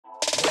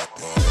Hi,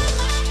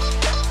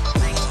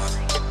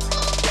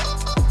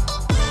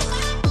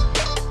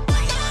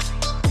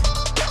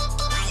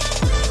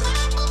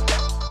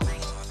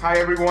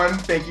 everyone.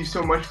 Thank you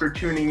so much for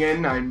tuning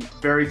in. I'm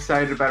very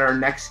excited about our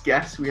next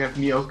guest. We have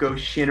Miyoko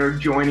Schinner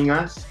joining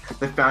us,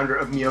 the founder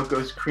of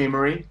Miyoko's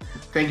Creamery.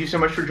 Thank you so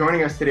much for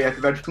joining us today at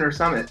the VEGPRENEUR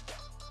Summit.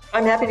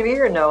 I'm happy to be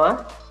here,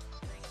 Noah.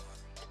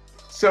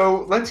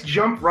 So let's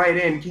jump right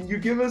in. Can you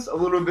give us a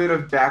little bit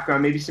of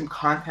background, maybe some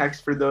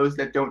context for those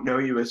that don't know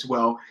you as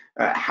well?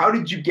 How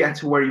did you get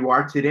to where you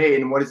are today,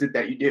 and what is it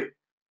that you do?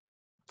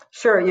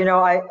 Sure.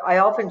 I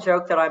often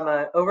joke that I'm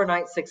an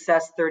overnight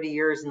success 30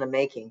 years in the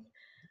making.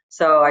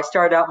 So I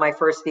started out my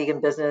first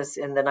vegan business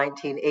in the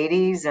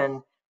 1980s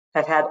and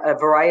have had a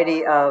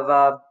variety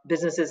of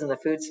businesses in the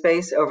food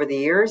space over the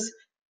years.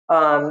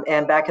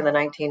 And back in the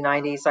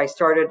 1990s, I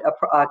started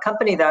a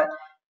company that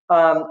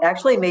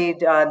actually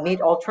made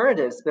meat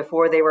alternatives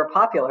before they were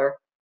popular.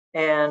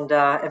 And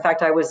in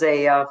fact, I was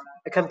a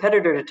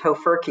competitor to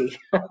Tofurkey.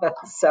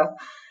 So,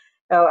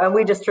 and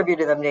we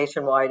distributed them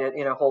nationwide at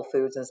Whole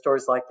Foods and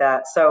stores like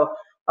that. So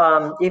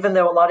even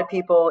though a lot of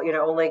people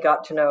only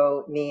got to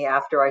know me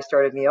after I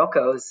started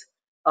Miyoko's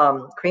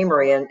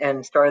Creamery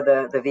and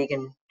started the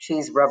vegan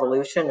cheese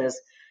revolution, as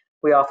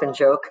we often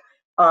joke.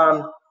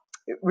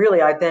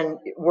 Really, I've been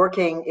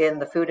working in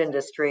the food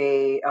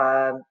industry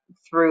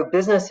through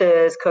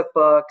businesses,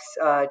 cookbooks,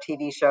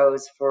 TV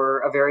shows for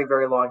a very,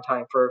 very long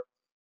time, for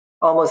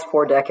almost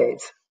 4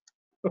 decades.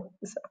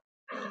 So.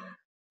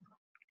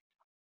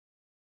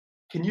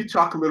 Can you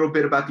talk a little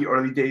bit about the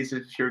early days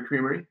of your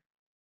creamery?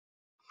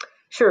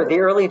 Sure. The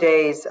early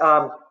days,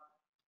 well,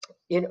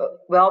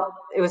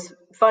 it was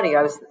funny.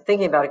 I was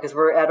thinking about it because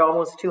we're at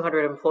almost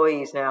 200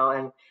 employees now.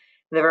 And in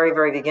the very,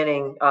 very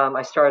beginning,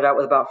 I started out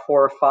with about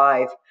 4 or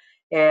 5.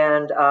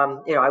 And,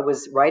 I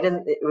was right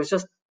in, it was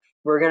just,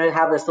 we're going to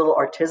have this little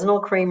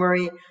artisanal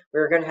creamery. We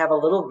were going to have a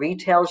little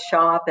retail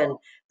shop, and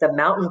the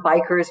mountain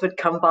bikers would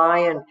come by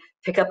and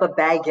pick up a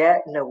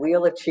baguette and a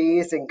wheel of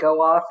cheese and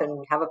go off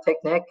and have a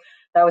picnic.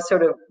 That was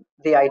sort of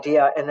the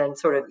idea. And then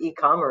sort of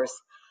e-commerce.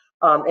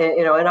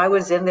 And I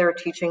was in there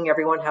teaching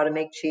everyone how to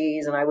make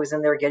cheese, and I was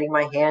in there getting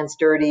my hands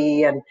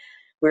dirty, and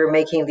we were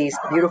making these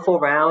beautiful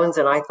rounds.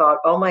 And I thought,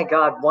 oh my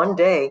God, one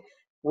day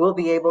we'll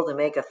be able to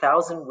make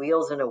 1,000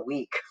 wheels in a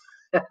week.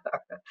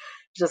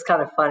 Just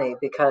kind of funny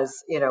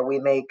because, we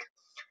make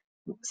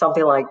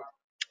something like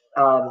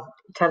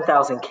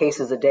 10,000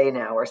 cases a day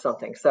now or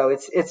something. So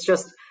it's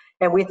just,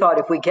 and we thought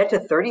if we get to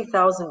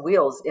 30,000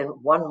 wheels in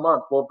 1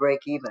 month, we'll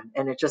break even.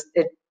 And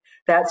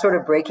that sort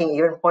of breaking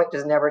even point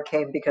just never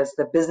came because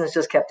the business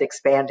just kept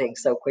expanding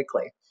so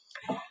quickly.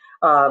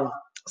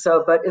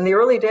 But in the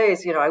early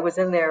days, I was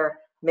in there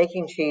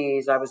making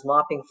cheese. I was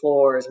mopping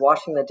floors,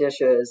 washing the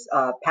dishes,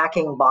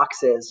 packing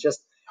boxes.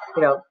 Just,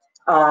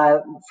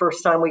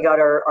 first time we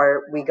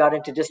got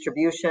into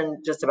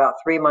distribution just about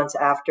 3 months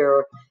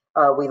after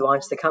we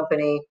launched the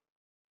company.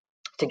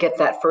 To get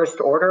that first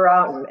order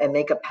out and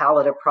make a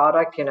pallet of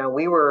product,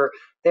 we were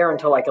there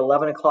until like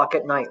 11 o'clock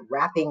at night,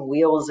 wrapping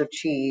wheels of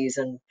cheese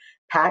and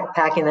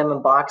packing them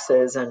in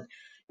boxes. And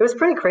it was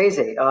pretty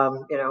crazy.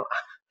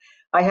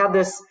 I have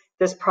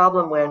this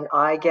problem when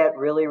I get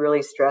really,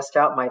 really stressed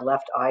out, my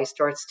left eye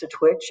starts to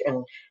twitch.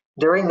 And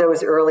during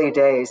those early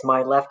days,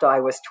 my left eye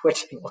was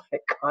twitching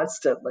like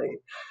constantly.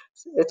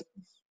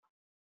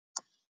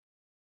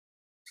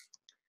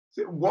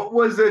 So what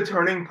was the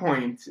turning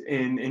point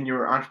in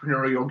your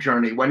entrepreneurial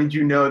journey? When did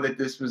you know that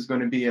this was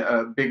going to be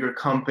a bigger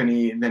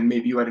company than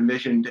maybe you had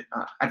envisioned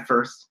at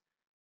first?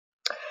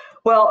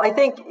 Well, I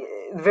think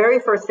the very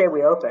first day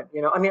we opened,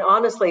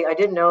 honestly, I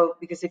didn't know,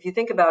 because if you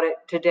think about it,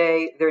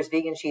 today there's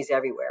vegan cheese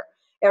everywhere.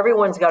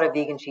 Everyone's got a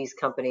vegan cheese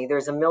company.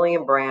 There's a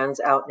million brands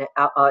out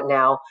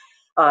now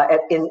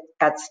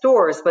at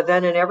stores, but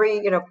then in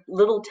every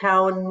little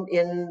town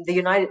in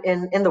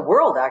in the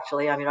world,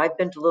 actually. I've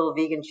been to little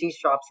vegan cheese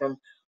shops in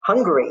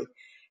Hungary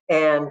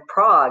and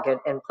Prague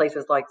and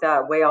places like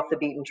that, way off the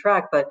beaten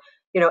track. But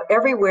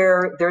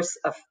everywhere there's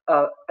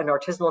an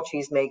artisanal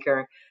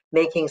cheesemaker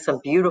making some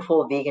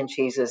beautiful vegan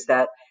cheeses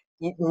that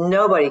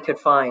nobody could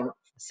find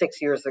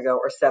 6 years ago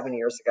or 7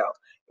 years ago.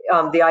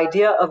 The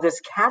idea of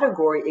this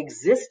category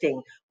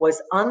existing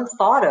was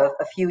unthought of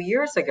a few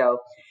years ago.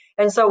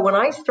 And so when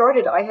I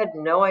started, I had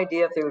no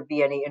idea if there would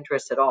be any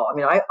interest at all.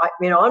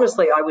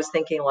 Honestly, I was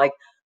thinking, like,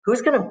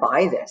 who's going to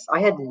buy this? I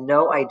had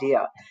no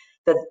idea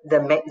that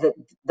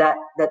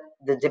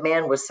the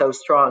demand was so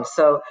strong.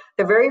 So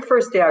the very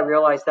first day I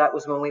realized that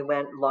was when we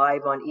went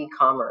live on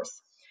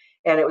e-commerce.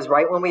 And it was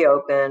right when we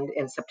opened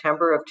in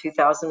September of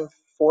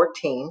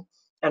 2014.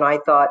 And I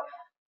thought,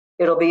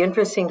 it'll be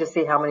interesting to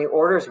see how many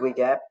orders we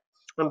get.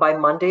 And by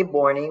Monday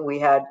morning, we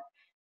had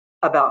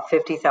about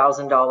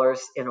 $50,000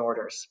 in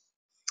orders.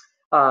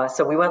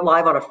 So we went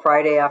live on a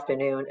Friday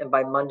afternoon, and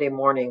by Monday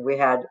morning, we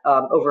had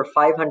over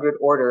 500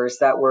 orders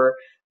that were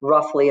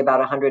roughly about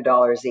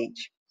 $100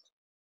 each.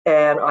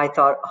 And I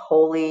thought,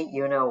 holy,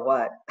 you know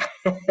what?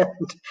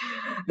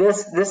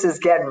 This is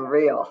getting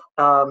real.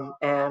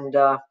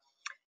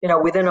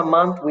 Within a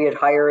month, we had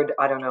hired,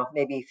 I don't know,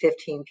 maybe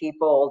 15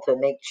 people to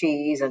make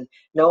cheese, and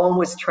no one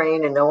was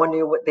trained and no one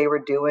knew what they were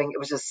doing. It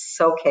was just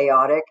so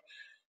chaotic.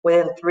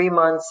 Within 3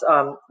 months,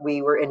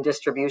 we were in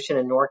distribution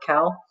in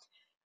NorCal.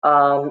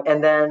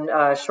 And then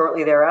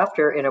shortly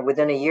thereafter,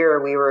 within a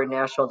year, we were in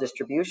national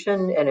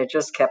distribution, and it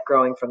just kept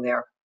growing from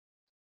there.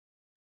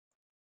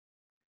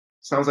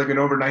 Sounds like an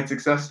overnight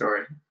success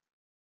story.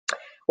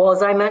 Well,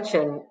 as I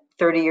mentioned,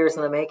 30 years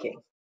in the making.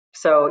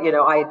 So,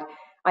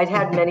 I'd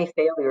had many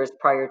failures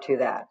prior to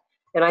that.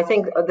 And I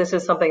think this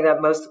is something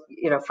that most,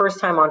 first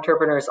time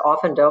entrepreneurs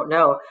often don't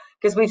know,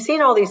 because we've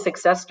seen all these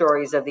success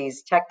stories of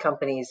these tech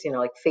companies,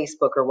 like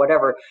Facebook or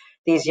whatever.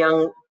 These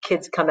young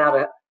kids come out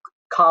of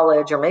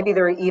college, or maybe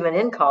they're even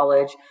in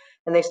college,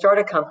 and they start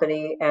a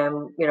company,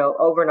 and,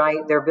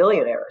 overnight they're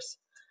billionaires.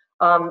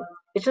 Um,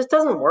 it just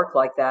doesn't work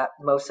like that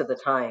most of the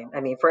time.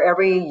 I mean, for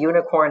every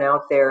unicorn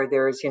out there,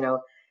 there's,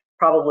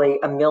 probably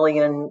a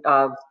million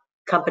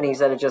companies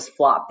that have just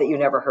flopped that you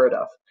never heard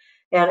of.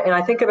 And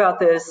I think about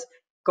this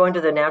going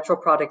to the Natural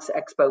Products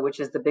Expo, which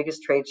is the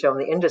biggest trade show in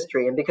the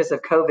industry. And because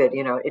of COVID,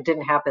 it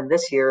didn't happen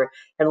this year,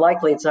 and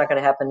likely it's not going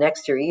to happen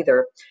next year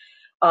either.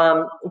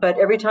 But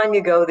every time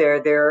you go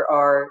there, there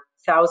are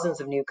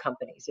thousands of new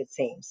companies, it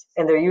seems.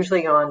 And they're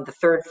usually on the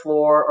third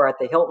floor or at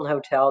the Hilton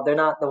Hotel. They're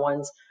not the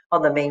ones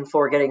on the main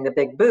floor getting the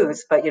big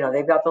booths, but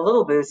they've got the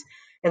little booths,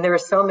 and there are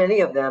so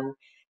many of them.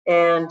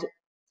 And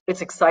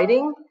it's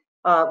exciting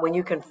when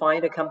you can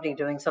find a company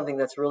doing something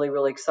that's really,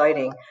 really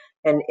exciting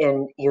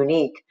and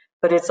unique.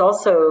 But it's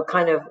also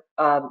kind of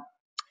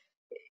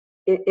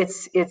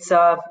it's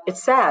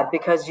sad,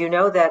 because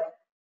that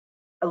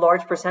a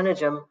large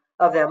percentage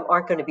of them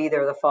aren't going to be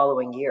there the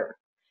following year.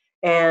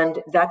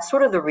 And that's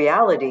sort of the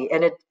reality.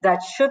 And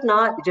that should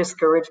not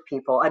discourage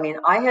people. I mean,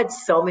 I had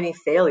so many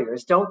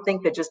failures. Don't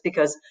think that just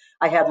because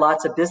I had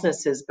lots of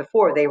businesses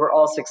before, they were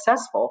all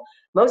successful.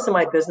 Most of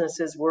my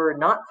businesses were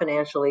not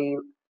financially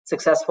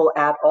successful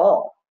at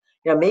all.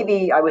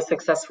 Maybe I was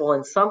successful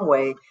in some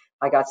way.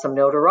 I got some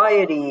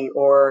notoriety,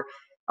 or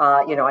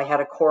I had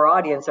a core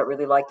audience that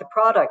really liked the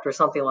product or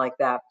something like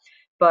that.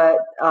 But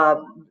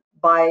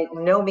by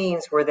no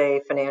means were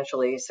they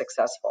financially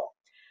successful.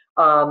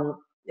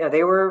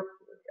 They were.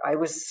 I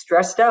was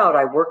stressed out.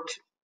 I worked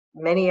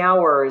many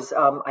hours.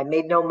 I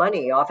made no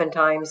money.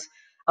 Oftentimes,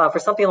 for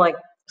something like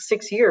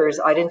 6 years,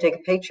 I didn't take a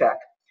paycheck.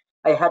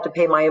 I had to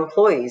pay my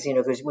employees,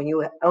 because when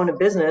you own a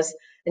business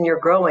and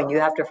you're growing, you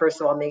have to first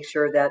of all make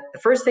sure that the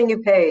first thing you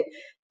pay,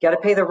 you got to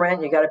pay the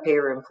rent, you got to pay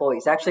your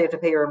employees. Actually, you have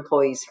to pay your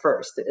employees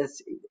first.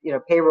 It's,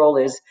 payroll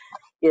is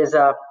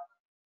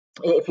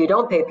if you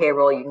don't pay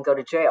payroll, you can go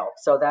to jail.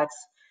 So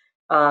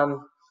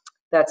um,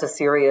 that's a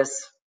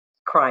serious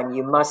crime.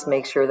 You must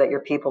make sure that your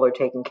people are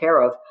taken care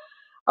of.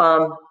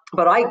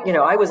 But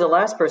I was the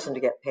last person to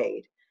get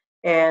paid,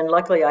 and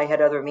luckily I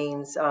had other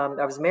means.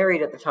 I was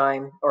married at the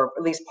time, or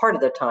at least part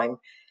of the time,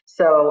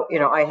 so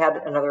I had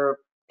another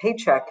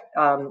paycheck.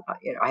 I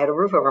had a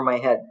roof over my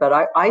head,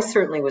 but I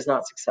certainly was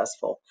not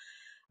successful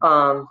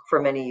for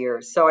many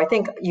years. So I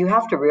think you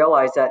have to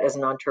realize that as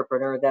an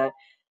entrepreneur, that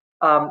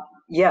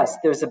yes,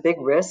 there's a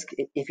big risk.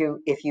 If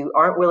you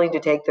aren't willing to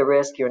take the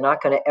risk, you're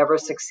not going to ever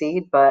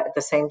succeed. But at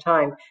the same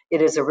time,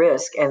 it is a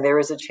risk, and there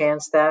is a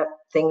chance that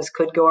things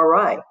could go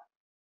awry.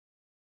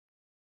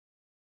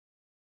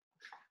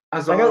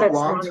 As a I know that's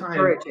long not time,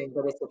 encouraging,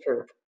 but it's the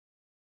truth.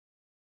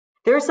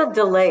 There's a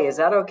delay. Is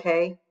that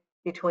okay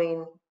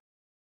between?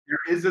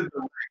 there is Okay.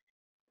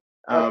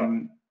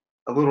 um,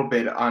 a little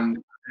bit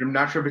on. I'm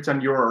not sure if it's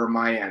on your or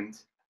my end,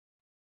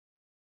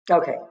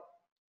 Okay.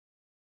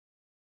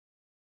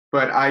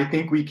 but I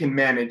think we can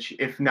manage.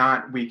 If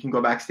not, we can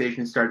go backstage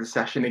and start the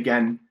session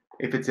again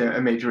if it's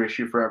a major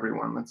issue for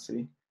everyone. Let's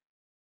see.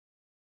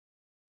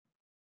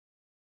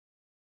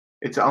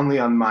 It's only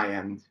on my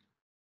end.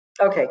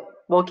 Okay.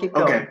 We'll keep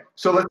going. Okay,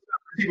 so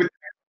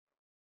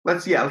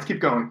let's keep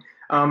going.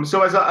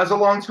 So as a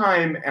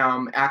longtime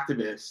animal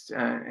activist,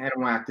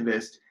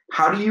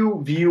 how do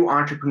you view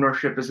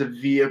entrepreneurship as a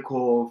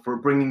vehicle for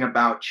bringing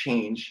about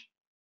change?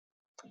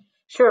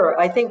 Sure.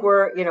 I think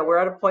we're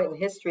at a point in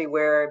history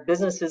where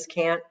businesses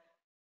can't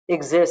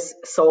exist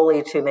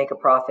solely to make a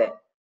profit.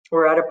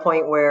 We're at a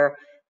point where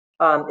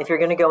if you're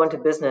going to go into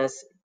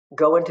business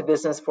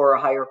for a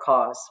higher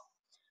cause.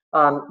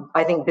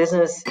 I think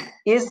business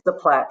is the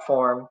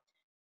platform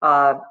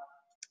uh,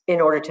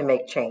 in order to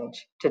make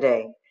change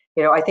today.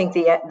 I think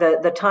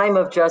the time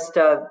of just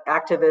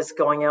activists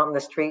going out in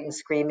the street and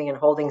screaming and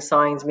holding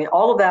signs, I mean,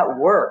 all of that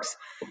works,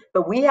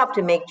 but we have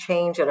to make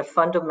change at a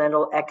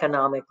fundamental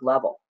economic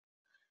level.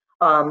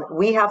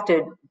 We have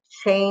to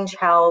change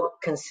how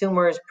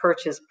consumers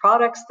purchase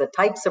products, the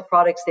types of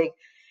products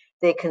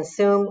they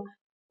consume.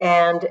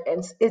 And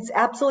it's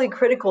absolutely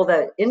critical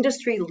that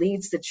industry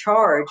leads the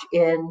charge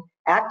in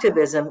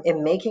activism,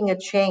 in making a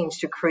change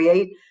to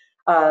create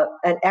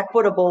an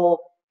equitable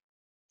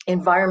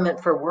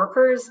environment for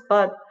workers,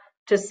 but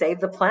to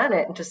save the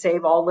planet and to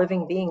save all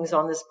living beings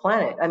on this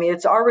planet. I mean,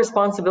 it's our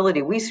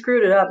responsibility. We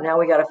screwed it up. Now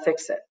we got to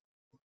fix it.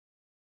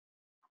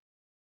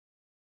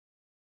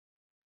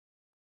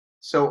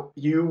 So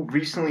you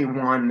recently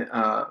won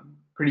a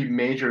pretty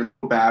major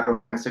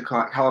battle against the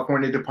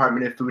California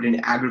Department of Food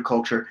and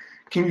Agriculture.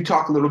 Can you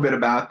talk a little bit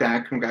about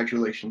that?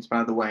 Congratulations,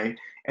 by the way,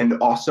 and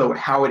also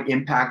how it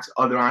impacts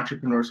other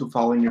entrepreneurs who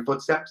follow in your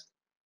footsteps?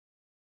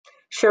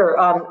 Sure.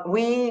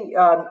 We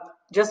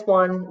just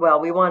won,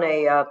 well, we won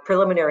a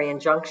preliminary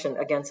injunction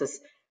against the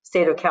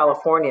state of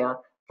California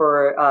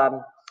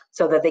for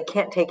so that they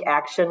can't take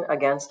action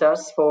against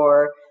us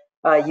for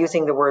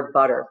using the word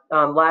butter.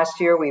 Last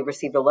year, we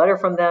received a letter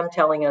from them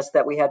telling us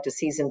that we had to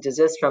cease and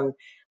desist from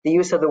the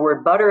use of the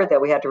word butter,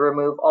 that we had to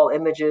remove all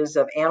images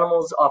of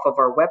animals off of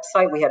our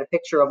website. We had a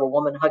picture of a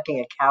woman hugging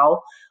a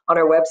cow on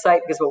our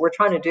website because what we're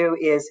trying to do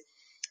is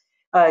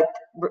uh,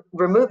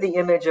 remove the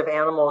image of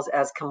animals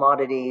as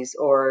commodities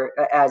or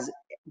as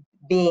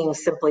being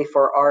simply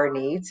for our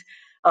needs,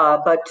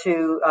 but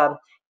to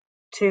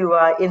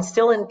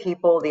instill in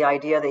people the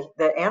idea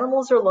that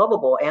animals are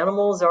lovable.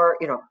 Animals are,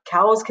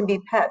 cows can be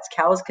pets.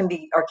 Cows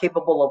are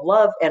capable of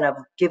love and of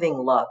giving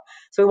love.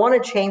 So we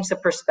want to change the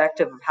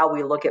perspective of how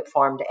we look at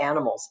farmed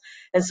animals.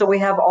 And so we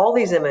have all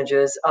these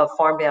images of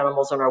farmed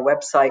animals on our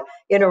website,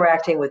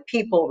 interacting with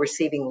people,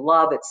 receiving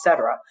love,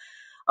 etc.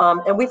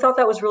 And we thought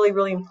that was really,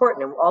 really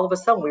important. And all of a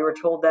sudden, we were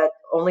told that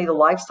only the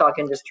livestock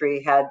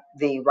industry had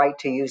the right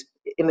to use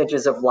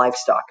images of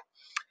livestock.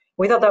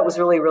 We thought that was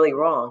really, really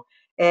wrong.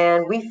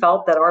 And we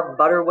felt that our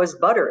butter was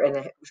butter.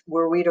 And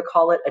were we to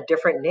call it a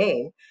different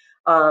name,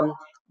 um,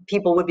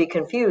 people would be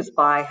confused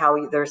by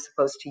how they're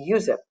supposed to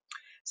use it.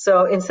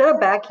 So instead of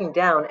backing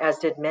down, as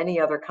did many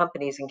other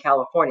companies in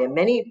California,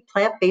 many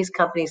plant-based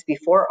companies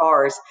before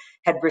ours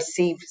had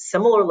received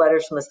similar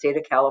letters from the state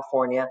of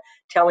California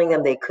telling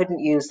them they couldn't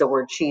use the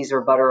word cheese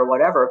or butter or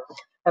whatever.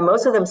 And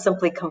most of them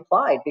simply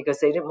complied because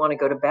they didn't want to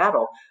go to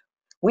battle.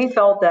 We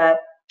felt that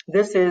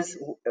this is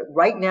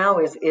right now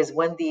is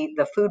when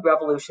the food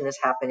revolution is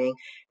happening,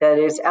 that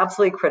it is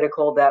absolutely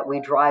critical that we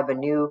drive a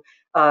new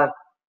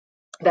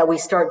that we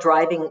start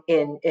driving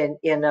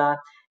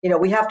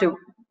we have to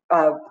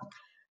uh,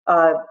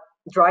 uh,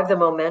 drive the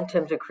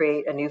momentum to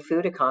create a new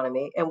food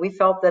economy. And we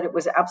felt that it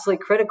was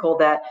absolutely critical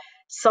that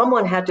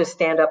someone had to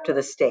stand up to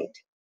the state.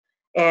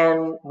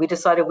 And we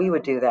decided we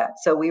would do that.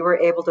 So we were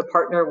able to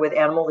partner with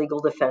Animal Legal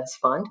Defense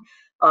Fund,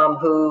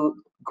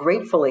 who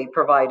gratefully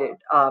provided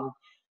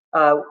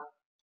uh,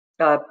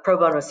 pro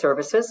bono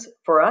services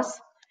for us.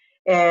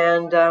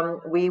 And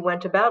we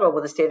went to battle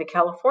with the state of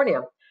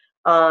California.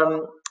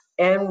 Um,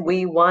 and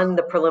we won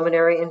the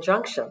preliminary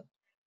injunction.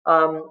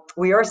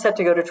 We are set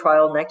to go to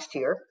trial next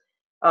year,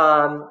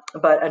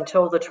 but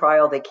until the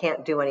trial, they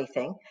can't do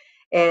anything.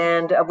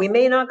 And we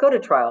may not go to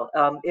trial.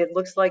 It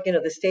looks like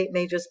the state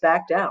may just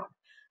back down.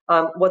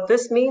 What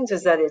this means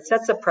is that it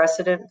sets a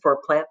precedent for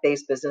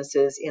plant-based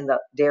businesses in the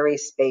dairy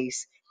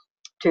space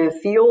to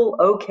feel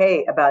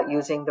okay about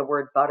using the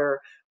word butter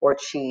or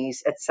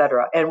cheese,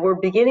 etc. And we're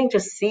beginning to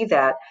see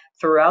that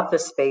throughout the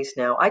space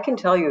now. I can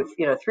tell you,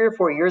 3 or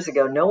 4 years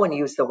ago, no one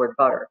used the word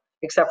butter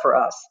except for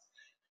us.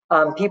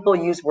 People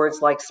use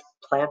words like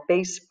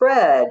plant-based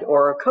spread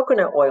or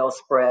coconut oil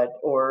spread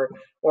or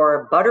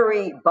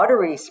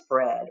buttery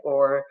spread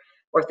or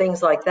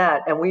things like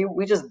that, and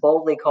we just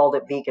boldly called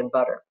it vegan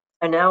butter.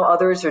 And now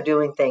others are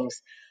doing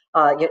things.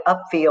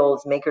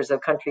 Upfields, makers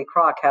of Country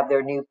Crock, have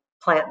their new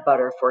plant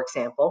butter, for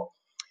example.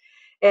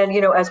 And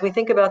as we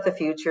think about the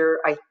future,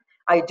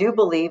 I do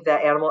believe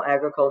that animal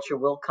agriculture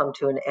will come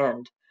to an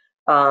end.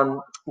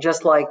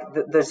 Just like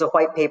there's a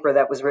white paper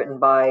that was written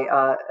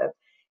by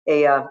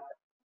a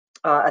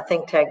a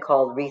think tank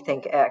called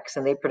Rethink X,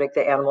 and they predict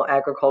that animal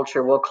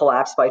agriculture will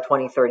collapse by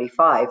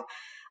 2035.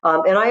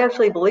 And I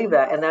actually believe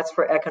that, and that's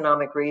for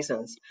economic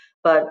reasons.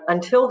 But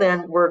until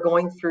then, we're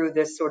going through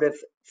this sort of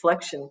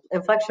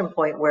inflection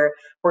point where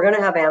we're going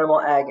to have animal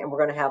ag and we're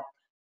going to have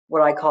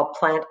what I call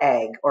plant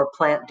ag or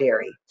plant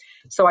dairy.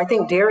 So I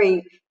think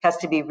dairy has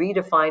to be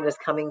redefined as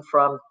coming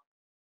from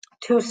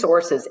two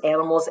sources,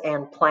 animals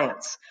and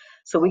plants.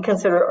 So we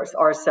consider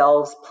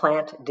ourselves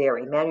plant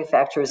dairy,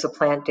 manufacturers of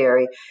plant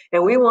dairy,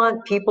 and we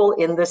want people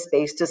in the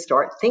space to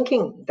start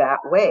thinking that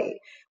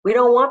way. We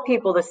don't want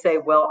people to say,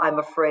 well, I'm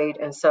afraid,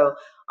 and so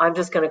I'm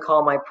just going to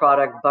call my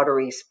product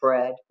buttery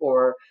spread,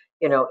 or,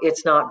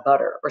 it's not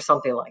butter, or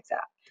something like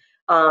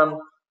that.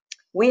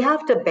 We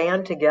have to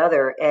band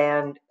together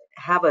and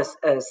have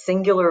a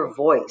singular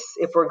voice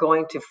if we're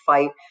going to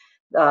fight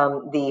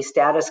the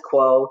status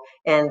quo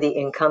and the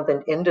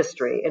incumbent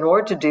industry. In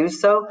order to do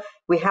so,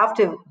 we have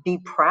to be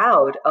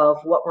proud of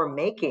what we're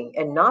making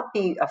and not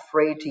be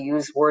afraid to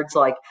use words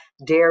like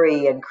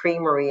dairy and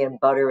creamery and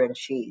butter and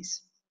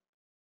cheese.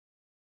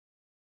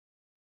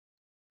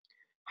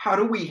 How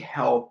do we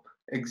help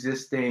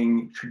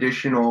existing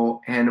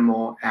traditional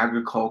animal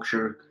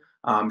agriculture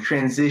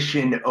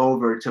transition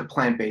over to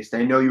plant-based?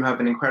 I know you have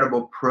an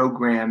incredible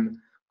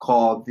program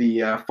called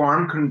the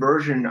Farm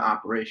Conversion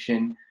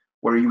Operation,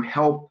 where you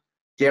help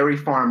dairy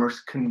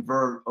farmers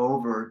convert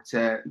over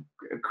to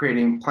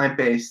creating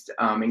plant-based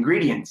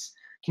ingredients.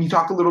 Can you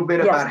talk a little bit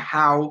Yes. about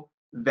how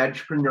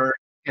VEGPRENEUR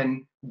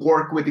can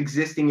work with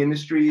existing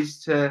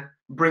industries to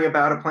bring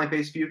about a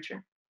plant-based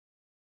future?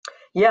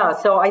 Yeah,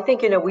 so I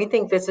think, we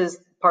think this is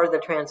part of the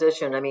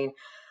transition. I mean,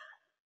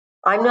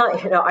 I'm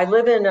not, I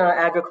live in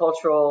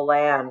agricultural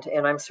land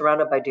and I'm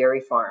surrounded by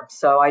dairy farms.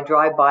 So I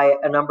drive by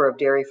a number of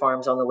dairy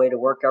farms on the way to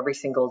work every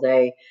single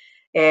day.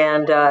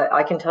 And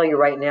I can tell you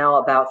right now,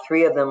 about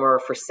three of them are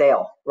for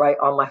sale right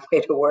on my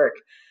way to work,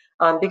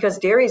 because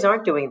dairies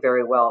aren't doing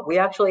very well. We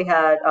actually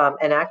had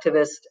an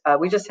activist,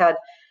 we just had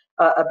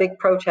a big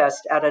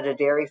protest out at a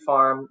dairy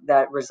farm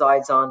that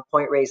resides on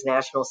Point Reyes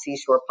National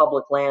Seashore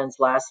public lands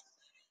last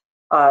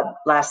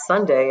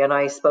Sunday, and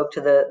I spoke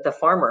to the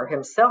farmer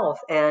himself,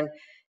 and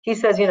he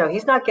says,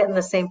 he's not getting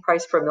the same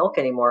price for milk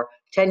anymore.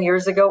 10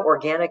 years ago,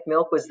 organic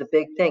milk was the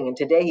big thing, and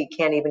today he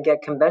can't even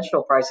get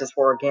conventional prices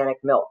for organic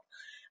milk.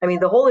 I mean,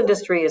 the whole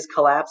industry is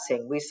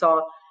collapsing. We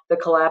saw the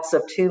collapse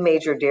of two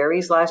major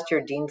dairies last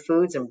year, Dean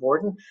Foods and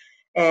Borden.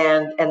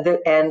 And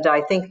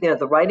I think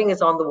the writing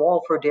is on the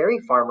wall for dairy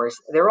farmers.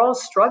 They're all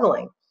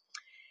struggling.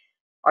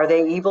 Are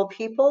they evil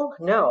people?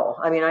 No.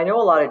 I mean, I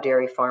know a lot of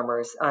dairy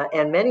farmers,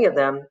 and many of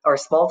them are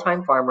small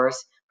time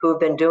farmers who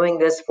have been doing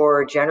this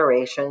for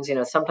generations.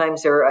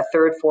 Sometimes they're a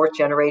third, fourth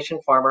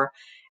generation farmer,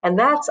 and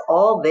that's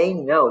all they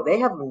know. They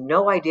have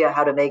no idea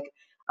how to make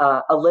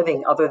a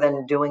living other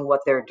than doing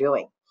what they're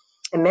doing.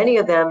 And many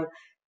of them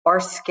are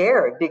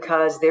scared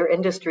because their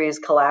industry is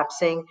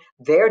collapsing,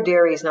 their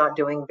dairy is not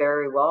doing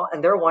very well,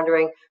 and they're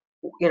wondering,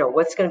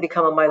 what's going to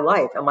become of my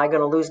life? Am I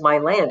going to lose my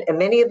land? And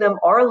many of them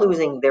are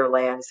losing their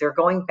lands. They're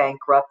going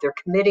bankrupt. They're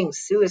committing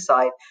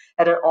suicide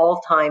at an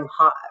all-time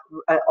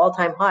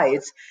high.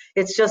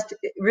 It's just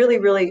really,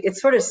 really, it's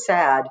sort of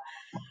sad.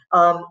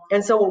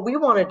 And so what we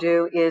want to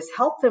do is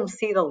help them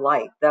see the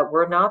light, that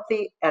we're not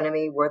the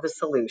enemy, we're the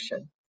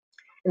solution,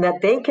 and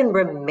that they can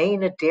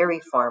remain a dairy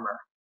farmer,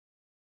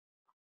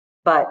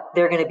 but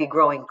they're going to be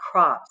growing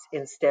crops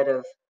instead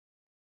of,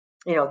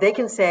 they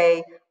can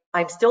say,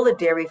 I'm still a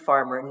dairy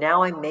farmer.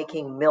 Now I'm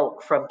making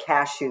milk from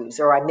cashews,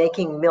 or I'm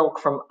making milk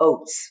from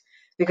oats,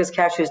 because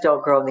cashews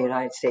don't grow in the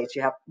United States.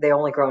 They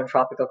only grow in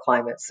tropical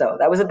climates. So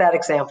that was a bad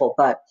example,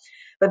 but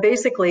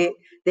basically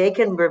they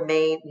can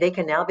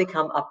now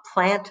become a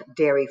plant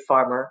dairy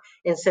farmer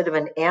instead of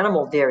an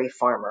animal dairy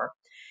farmer,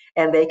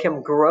 and they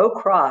can grow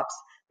crops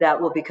that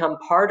will become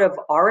part of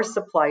our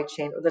supply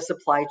chain or the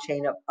supply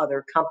chain of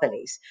other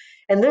companies.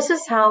 And this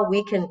is how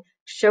we can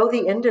show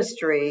the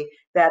industry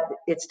that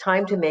it's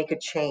time to make a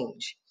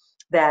change.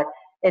 And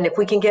if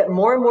we can get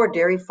more and more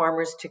dairy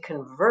farmers to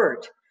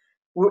convert,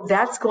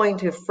 that's going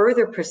to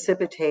further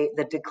precipitate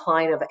the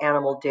decline of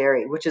animal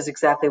dairy, which is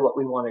exactly what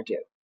we want to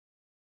do.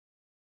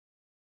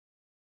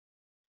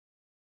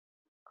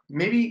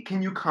 Maybe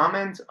can you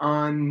comment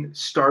on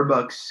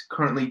Starbucks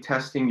currently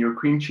testing your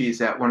cream cheese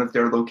at one of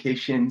their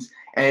locations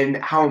and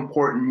how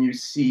important you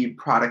see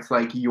products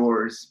like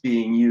yours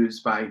being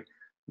used by,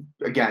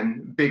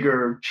 again,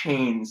 bigger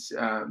chains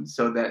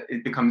so that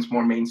it becomes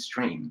more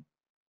mainstream?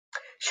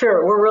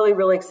 Sure, we're really,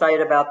 really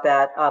excited about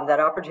that. That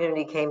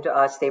opportunity came to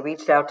us. They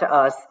reached out to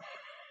us,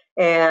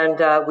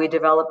 and we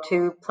developed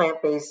two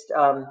plant-based,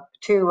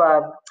 two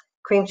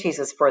cream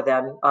cheeses for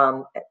them,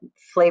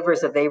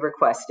 flavors that they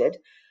requested.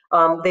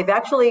 What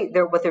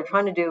they're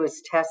trying to do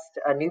is test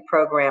a new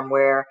program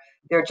where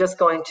they're just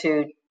going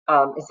to,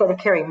 instead of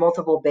carrying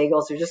multiple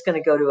bagels, they're just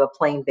going to go to a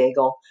plain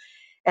bagel.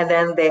 And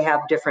then they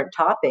have different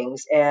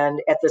toppings.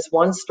 And at this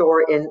one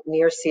store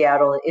near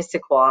Seattle in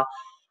Issaquah,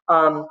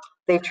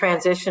 they've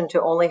transitioned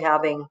to only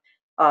having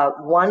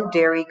one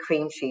dairy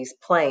cream cheese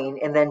plain,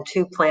 and then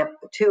two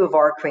of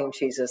our cream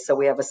cheeses. So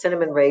we have a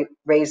cinnamon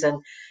raisin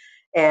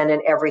and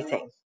an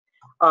everything.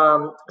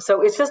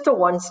 So it's just a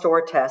one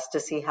store test to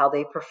see how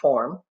they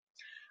perform.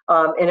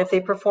 And if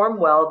they perform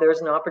well,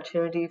 there's an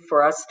opportunity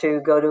for us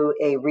to go to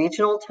a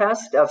regional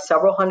test of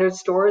several hundred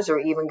stores, or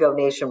even go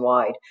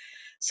nationwide.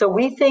 So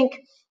we think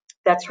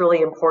that's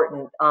really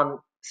important.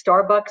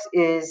 Starbucks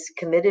is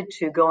committed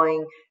to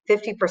going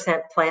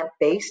 50%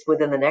 plant-based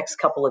within the next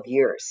couple of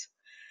years.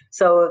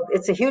 So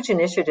it's a huge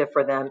initiative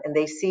for them, and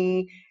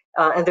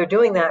and they're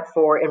doing that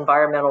for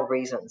environmental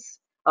reasons.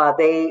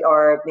 They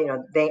are,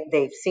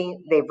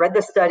 they've read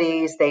the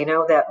studies. They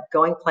know that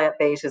going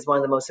plant-based is one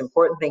of the most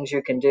important things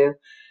you can do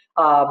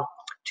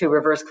to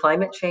reverse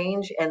climate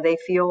change, and they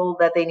feel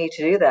that they need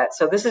to do that.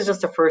 So this is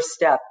just a first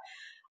step.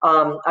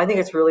 I think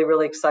it's really,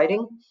 really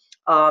exciting.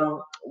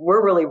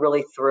 We're really,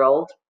 really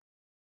thrilled.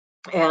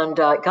 And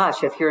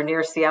gosh, if you're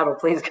near Seattle,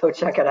 please go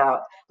check it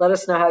out. Let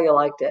us know how you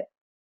liked it.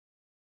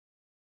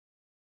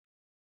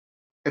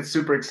 It's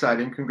super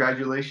exciting.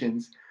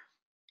 Congratulations.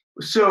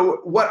 So,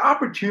 what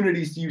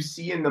opportunities do you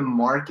see in the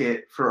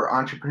market for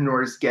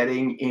entrepreneurs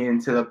getting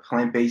into the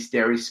plant-based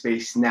dairy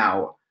space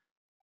now?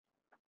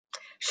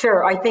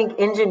 Sure, I think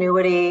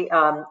ingenuity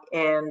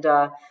and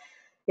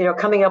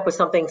coming up with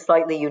something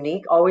slightly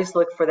unique. Always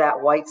look for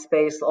that white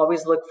space.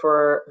 Always look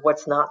for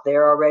what's not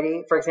there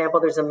already. For example,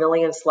 there's a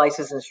million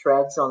slices and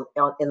shreds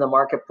in the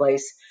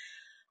marketplace.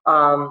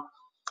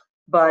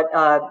 But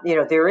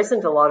there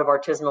isn't a lot of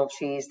artisanal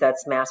cheese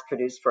that's mass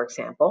produced, for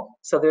example.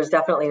 So there's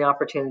definitely an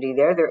opportunity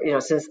there.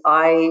 Since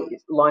I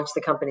launched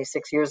the company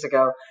 6 years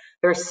ago,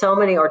 there are so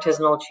many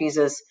artisanal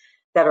cheeses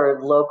that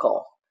are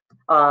local.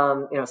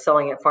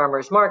 selling at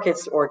farmers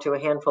markets or to a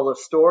handful of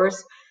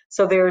stores.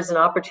 So there's an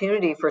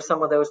opportunity for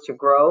some of those to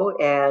grow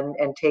and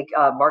take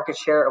market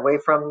share away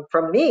from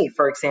me,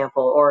 for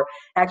example, or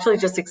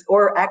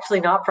actually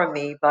not from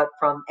me, but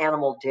from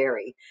animal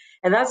dairy.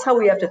 And that's how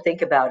we have to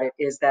think about it.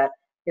 Is that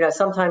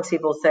sometimes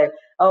people say,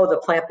 "Oh, the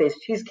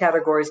plant-based cheese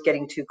category is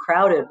getting too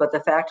crowded," but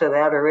the fact of the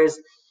matter is,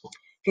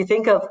 if you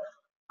think of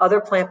other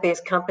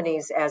plant-based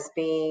companies as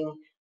being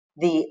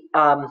the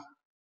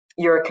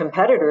your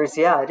competitors,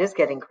 yeah, it is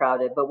getting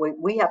crowded. But what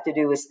we have to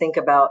do is think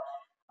about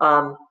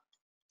um,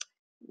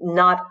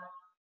 not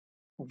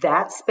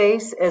that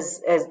space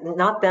as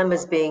not them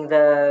as being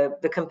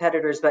the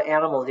competitors, but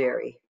animal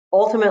dairy.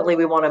 Ultimately,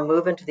 we want to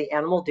move into the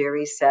animal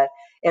dairy set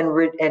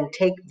and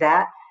take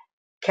that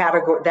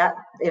category that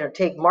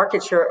take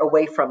market share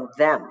away from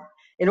them.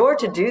 In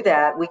order to do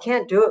that, we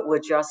can't do it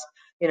with just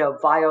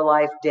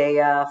Violife,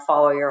 Dea,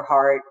 Follow Your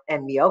Heart,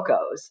 and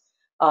Miyoko's,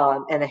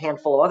 and a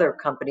handful of other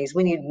companies.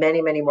 We need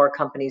many, many more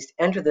companies to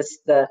enter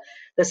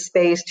the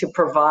space to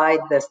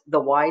provide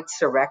the wide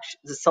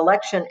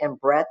selection and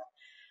breadth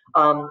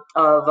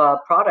of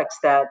products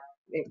that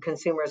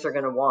consumers are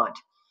going to want.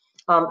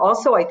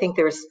 Also, I think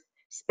there's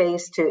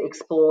space to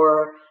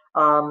explore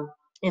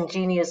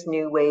ingenious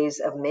new ways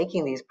of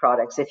making these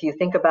products. If you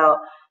think about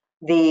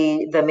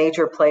the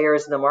major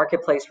players in the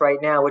marketplace right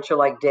now, which are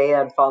like Dea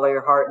and Follow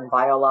Your Heart and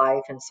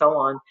Violife and so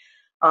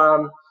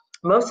on,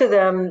 most of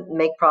them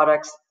make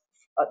products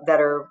that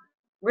are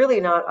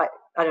really not.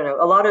 I don't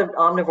know. A lot of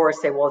omnivores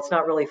say, well, it's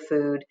not really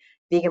food.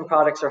 Vegan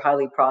products are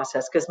highly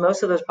processed, because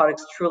most of those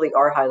products truly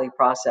are highly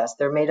processed.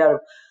 They're made out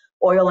of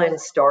oil and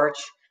starch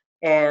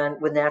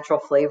and with natural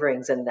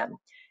flavorings in them.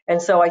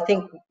 And so I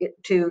think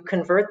to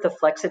convert the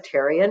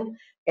flexitarian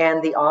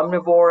and the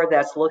omnivore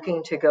that's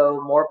looking to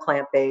go more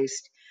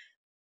plant-based,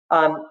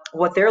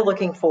 what they're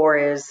looking for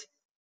is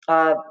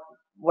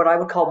what I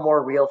would call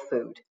more real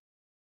food.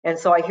 And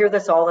so I hear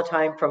this all the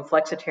time from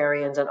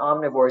flexitarians and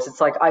omnivores.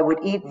 It's like, I would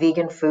eat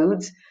vegan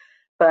foods,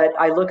 but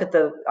I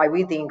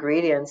read the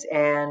ingredients,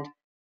 and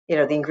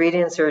the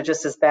ingredients are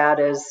just as bad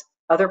as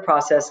other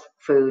processed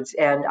foods,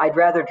 and I'd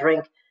rather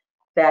drink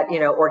that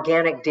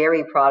organic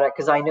dairy product,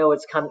 because I know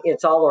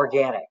it's all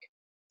organic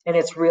and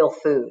it's real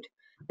food.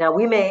 Now,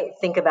 we may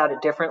think about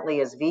it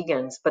differently as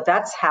vegans, but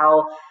that's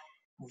how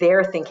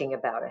they're thinking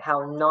about it,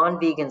 how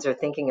non-vegans are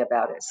thinking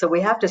about it. So we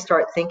have to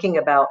start thinking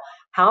about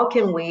how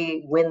can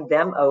we win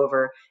them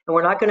over, and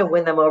we're not going to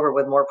win them over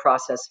with more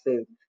processed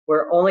food.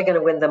 We're only going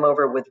to win them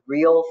over with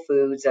real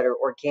foods that are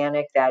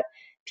organic, that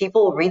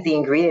people read the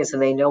ingredients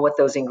and they know what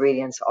those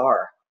ingredients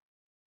are.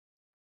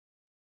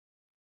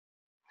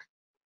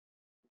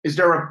 Is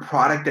there a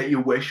product that you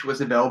wish was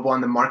available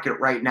on the market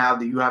right now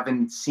that you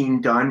haven't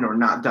seen done or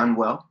not done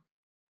well?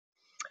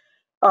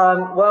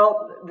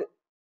 Well,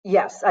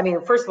 yes. I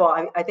mean, first of all,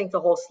 I think the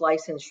whole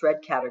slice and shred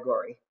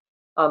category,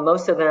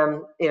 most of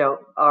them,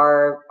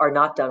 are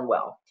not done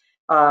well.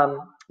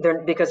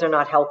 They're because they're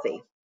not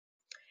healthy.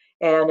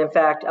 And in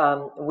fact,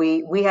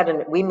 we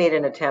made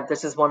an attempt.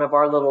 This is one of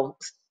our little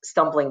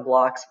stumbling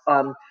blocks.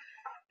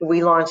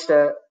 We launched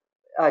a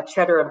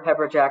cheddar and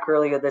pepper jack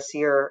earlier this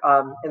year,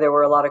 and there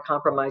were a lot of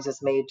compromises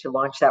made to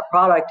launch that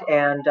product.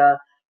 And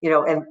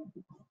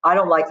I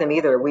don't like them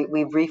either.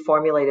 We've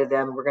reformulated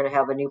them. We're going to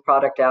have a new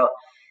product out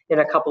in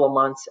a couple of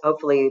months,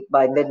 hopefully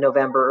by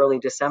mid-November, early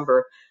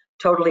December.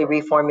 Totally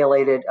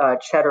reformulated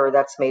cheddar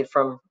that's made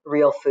from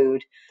real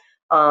food,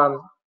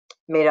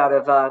 made out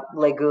of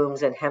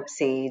legumes and hemp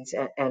seeds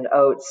and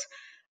oats.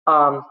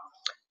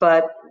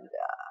 But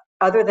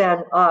other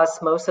than us,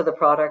 most of the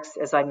products,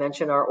 as I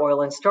mentioned, are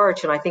oil and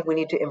starch, and I think we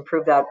need to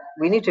improve that.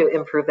 We need to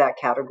improve that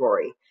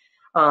category.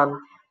 Our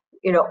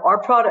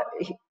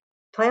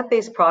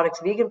plant-based products,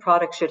 vegan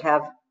products, should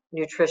have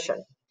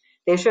nutrition.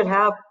 They should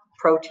have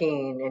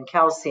protein and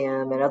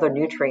calcium and other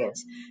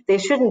nutrients. They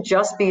shouldn't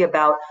just be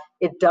about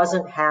it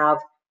doesn't have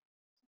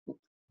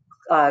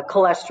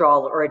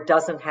cholesterol or it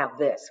doesn't have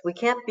this. We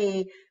can't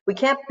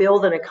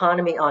build an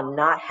economy on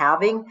not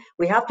having.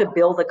 We have to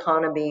build an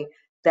economy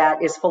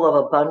that is full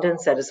of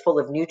abundance, that is full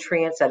of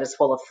nutrients, that is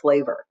full of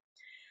flavor.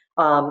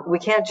 We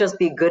can't just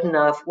be good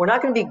enough. We're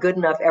not going to be good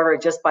enough ever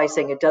just by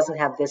saying it doesn't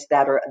have this,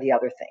 that, or the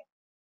other thing.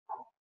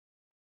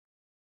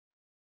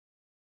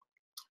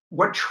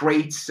 What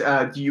traits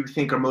do you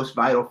think are most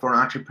vital for an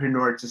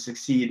entrepreneur to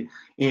succeed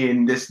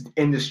in this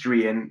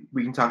industry? And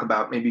we can talk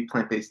about maybe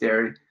plant-based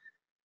dairy.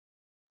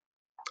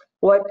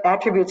 What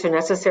attributes are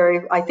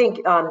necessary? I think,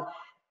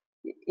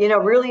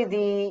 really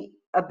the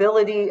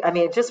ability, I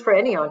mean, just for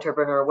any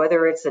entrepreneur,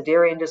 whether it's the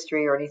dairy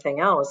industry or anything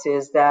else,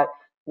 is that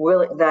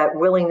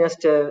willingness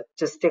to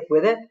stick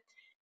with it,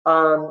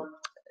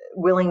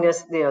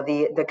 willingness,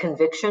 the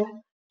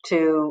conviction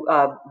to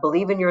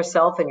believe in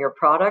yourself and your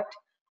product,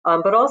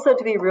 but also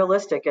to be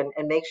realistic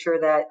and make sure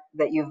that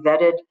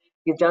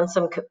you've done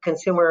some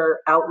consumer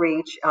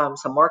outreach,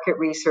 some market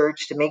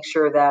research to make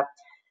sure that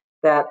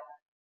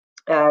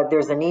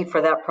there's a need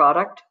for that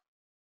product.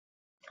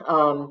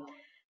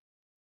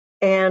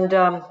 And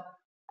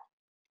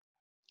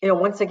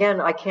once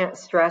again, I can't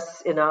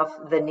stress enough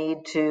the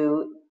need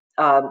to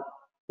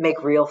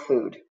make real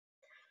food.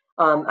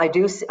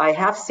 I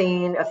have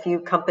seen a few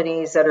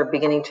companies that are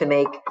beginning to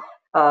make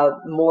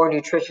more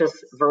nutritious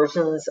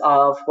versions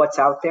of what's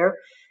out there,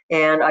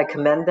 and I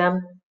commend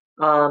them.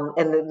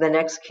 And the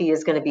next key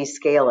is going to be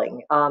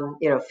scaling.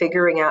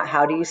 Figuring out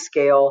how do you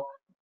scale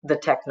the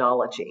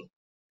technology.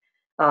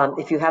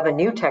 If you have a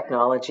new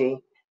technology,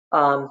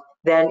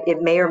 then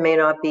it may or may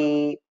not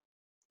be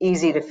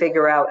easy to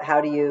figure out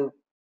how do you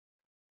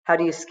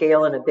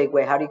scale in a big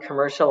way, how do you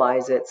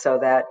commercialize it so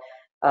that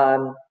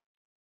um,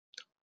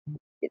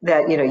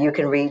 you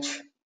can reach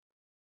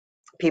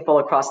people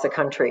across the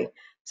country.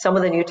 Some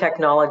of the new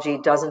technology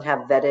doesn't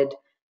have vetted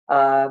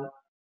uh,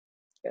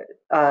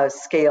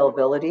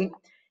 scalability,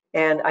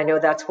 and I know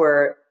that's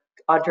where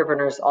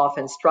entrepreneurs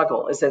often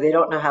struggle, is that they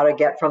don't know how to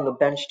get from the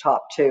bench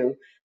top to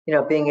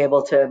being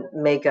able to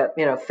make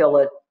fill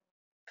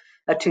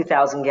a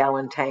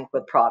 2,000-gallon tank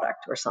with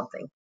product or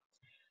something.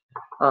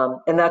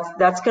 And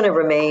that's going to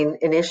remain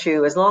an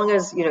issue as long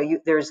as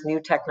there's new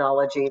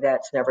technology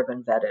that's never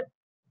been vetted.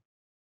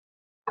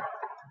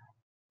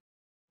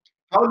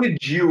 How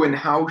did you and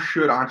how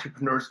should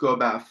entrepreneurs go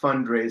about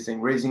fundraising,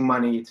 raising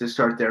money to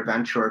start their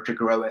venture or to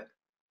grow it?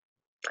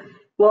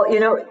 Well,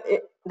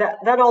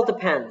 that all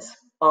depends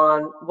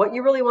on what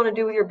you really want to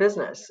do with your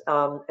business.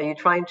 Are you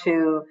trying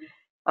to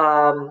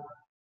um,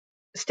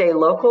 stay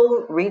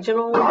local,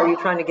 regional? Are you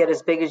trying to get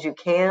as big as you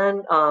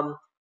can?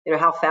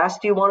 How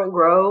fast do you want to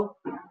grow?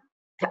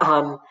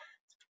 Um,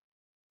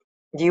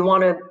 do you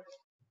want to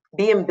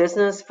be in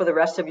business for the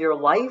rest of your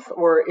life,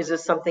 or is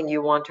this something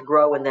you want to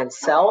grow and then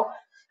sell?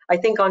 I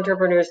think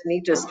entrepreneurs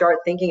need to start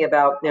thinking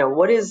about,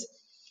 what do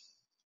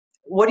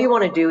you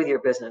want to do with your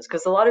business?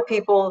 Because a lot of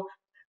people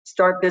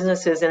start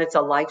businesses and it's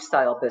a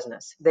lifestyle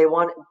business. They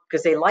want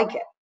because they like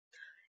it.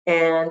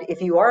 And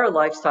if you are a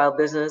lifestyle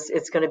business,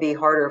 it's going to be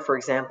harder, for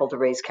example, to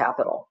raise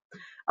capital.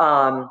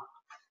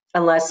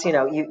 Unless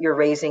you're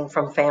raising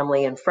from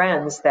family and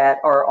friends that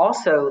are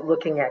also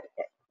looking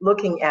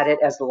at it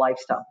as a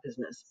lifestyle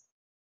business.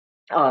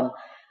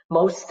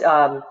 Most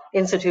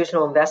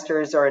institutional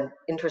investors are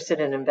interested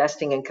in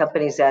investing in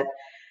companies that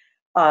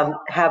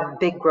have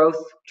big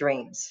growth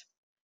dreams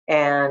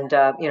and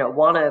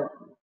want to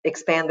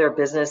expand their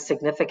business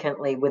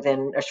significantly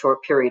within a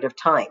short period of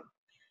time,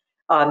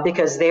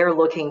 because they're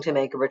looking to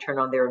make a return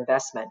on their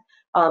investment.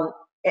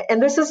 And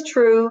this is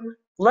true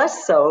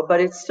less so, but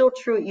it's still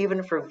true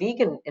even for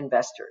vegan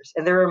investors.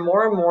 And there are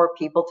more and more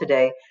people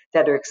today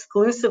that are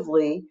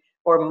exclusively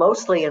or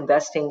mostly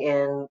investing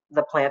in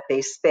the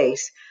plant-based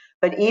space.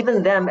 But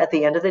even them, at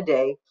the end of the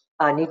day,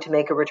 need to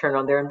make a return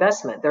on their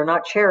investment. They're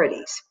not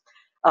charities.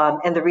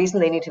 And the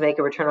reason they need to make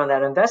a return on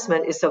that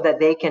investment is so that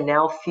they can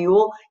now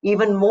fuel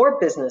even more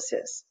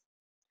businesses.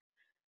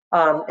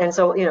 And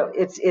so,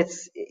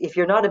 it's if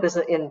you're not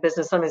in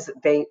business, sometimes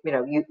they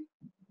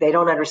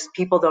don't understand.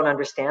 People don't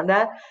understand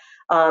that.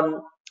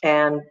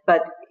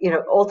 But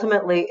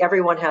ultimately,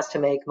 everyone has to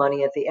make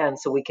money at the end,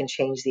 so we can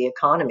change the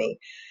economy.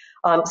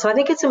 So I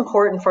think it's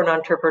important for an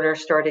entrepreneur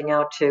starting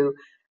out to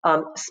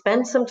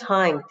spend some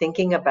time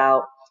thinking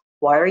about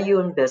why are you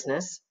in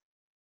business,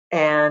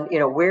 and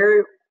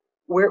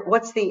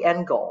what's the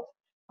end goal?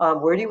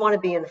 Where do you want to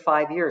be in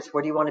 5 years?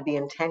 Where do you want to be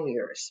in 10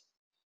 years?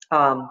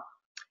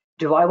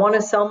 Do I want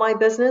to sell my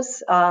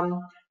business?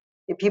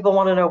 If people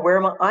want to know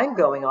where I'm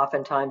going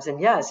oftentimes, and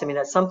yes,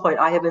 at some point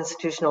I have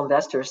institutional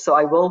investors, so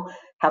I will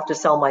have to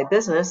sell my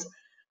business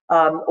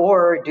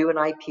or do an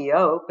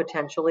IPO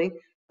potentially.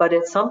 But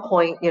at some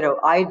point,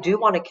 I do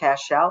want to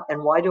cash out.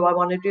 And why do I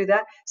want to do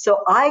that?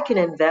 So I can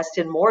invest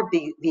in more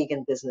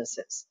vegan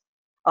businesses,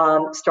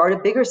 start a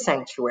bigger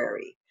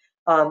sanctuary.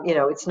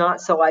 It's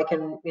not so I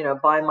can,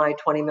 buy my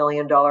 $20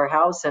 million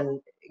house and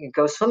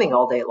go swimming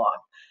all day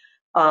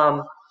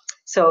long.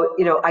 So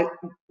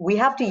we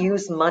have to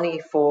use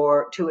money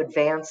to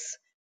advance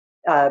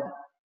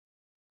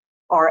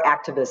our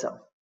activism.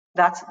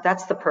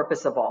 That's the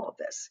purpose of all of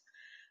this.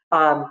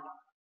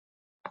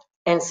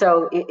 And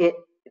so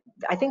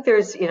I think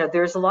there's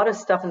a lot of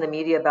stuff in the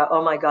media about,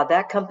 oh my God,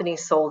 that company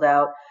sold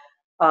out.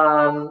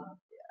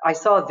 I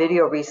saw a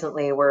video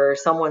recently where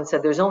someone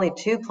said there's only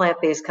 2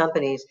 plant-based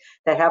companies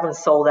that haven't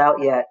sold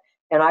out yet,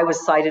 and I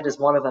was cited as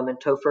one of them, and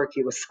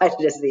Tofurky was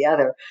cited as the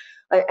other.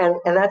 And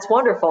that's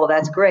wonderful.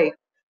 That's great.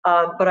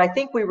 But I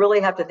think we really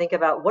have to think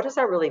about, what does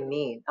that really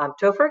mean?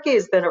 Tofurky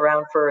has been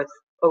around for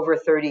over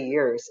 30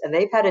 years, and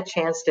they've had a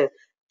chance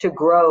to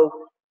grow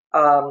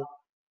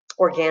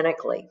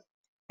organically.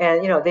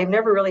 And they've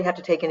never really had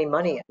to take any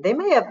money. They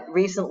may have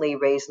recently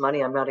raised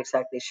money, I'm not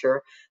exactly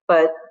sure,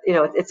 but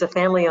it's a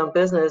family-owned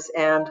business.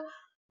 And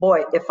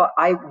boy, if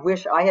I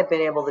wish I had been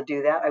able to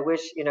do that. I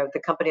wish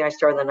the company I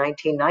started in the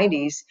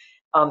 1990s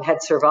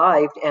had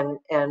survived and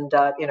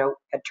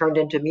had turned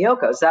into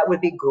Miyoko's. That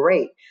would be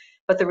great.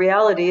 But the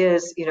reality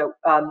is,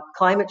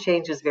 climate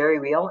change is very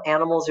real.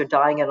 Animals are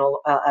dying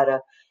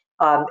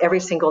every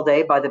single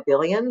day by the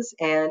billions,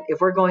 and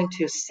if we're going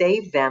to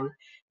save them,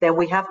 then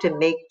we have to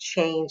make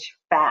change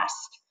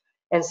fast.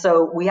 And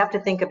so we have to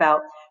think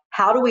about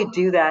how do we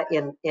do that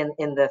in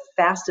the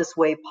fastest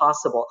way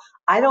possible?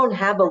 I don't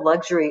have the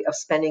luxury of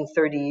spending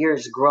 30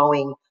 years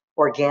growing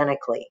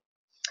organically.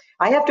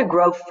 I have to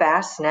grow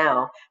fast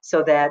now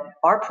so that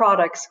our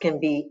products can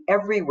be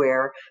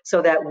everywhere,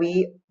 so that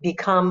we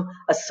become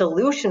a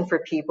solution for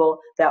people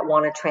that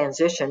want to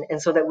transition,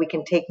 and so that we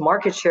can take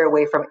market share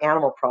away from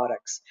animal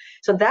products.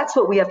 So that's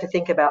what we have to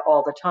think about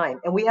all the time.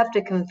 And we have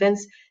to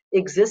convince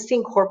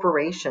existing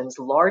corporations,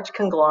 large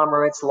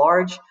conglomerates,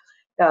 large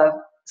uh,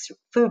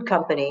 food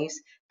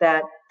companies,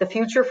 that the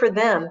future for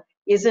them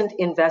isn't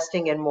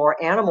investing in more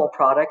animal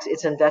products,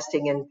 it's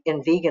investing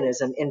in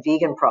veganism, in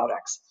vegan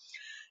products.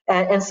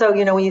 And so,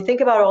 when you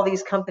think about all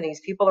these companies,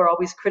 people are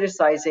always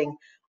criticizing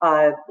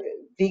uh,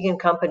 vegan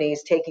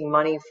companies taking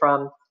money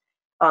from,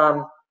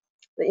 from,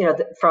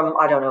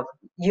 I don't know,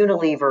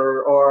 Unilever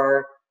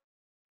or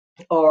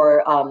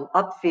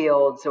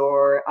Upfields,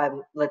 or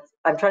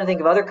I'm trying to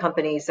think of other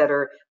companies that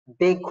are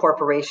big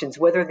corporations,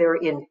 whether they're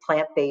in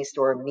plant-based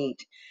or meat.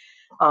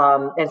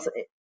 And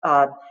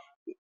uh,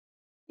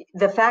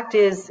 the fact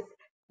is,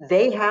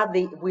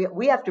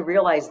 we have to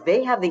realize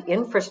they have the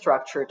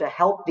infrastructure to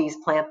help these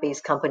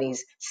plant-based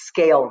companies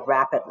scale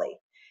rapidly.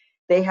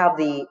 They have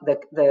the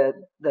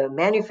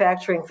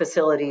manufacturing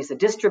facilities, the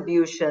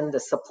distribution, the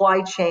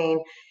supply chain,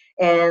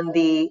 and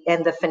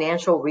the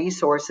financial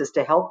resources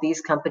to help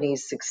these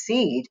companies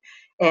succeed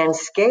and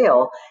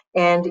scale.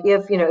 And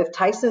if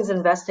Tyson's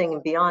investing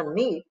in Beyond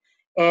Meat,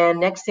 and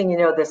next thing you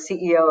know, the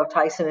CEO of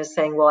Tyson is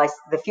saying, well,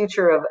 the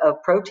future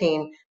of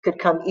protein could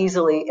come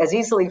as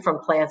easily from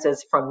plants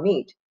as from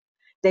meat,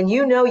 then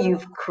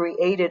you've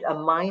created a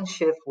mind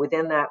shift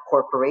within that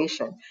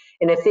corporation.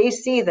 And if they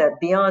see that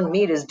Beyond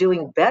Meat is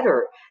doing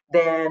better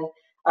than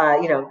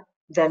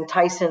than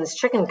Tyson's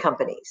chicken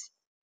companies,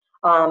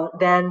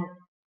 then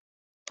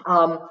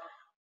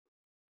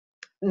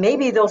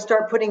maybe they'll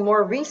start putting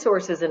more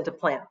resources into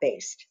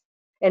plant-based,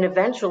 and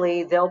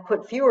eventually they'll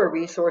put fewer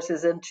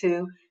resources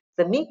into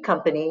the meat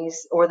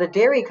companies or the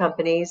dairy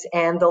companies,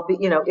 and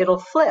it'll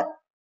flip.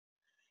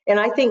 And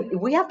I think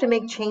we have to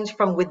make change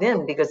from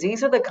within, because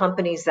these are the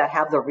companies that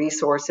have the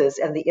resources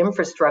and the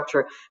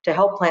infrastructure to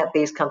help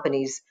plant-based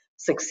companies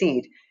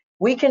succeed.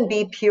 We can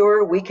be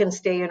pure, we can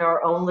stay in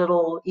our own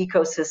little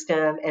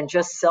ecosystem and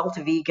just sell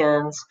to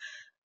vegans,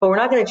 but we're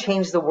not going to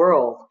change the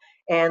world.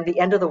 And the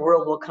end of the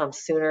world will come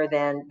sooner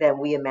than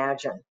we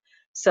imagine.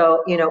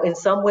 So, in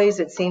some ways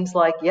it seems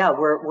like, yeah,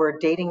 we're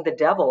dating the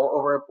devil,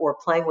 or we're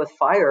playing with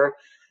fire.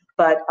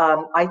 But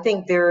I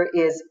think there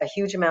is a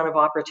huge amount of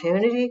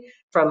opportunity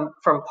from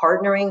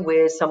partnering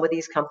with some of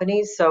these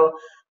companies. So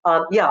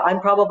yeah,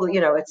 I'm probably,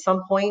 at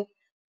some point,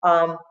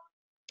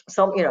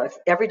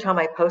 every time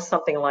I post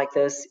something like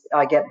this,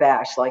 I get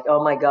bashed, like,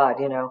 oh my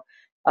God,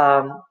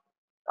 um,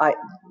 I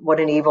what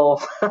an evil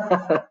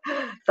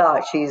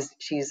thought. She's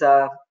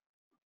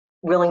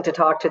willing to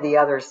talk to the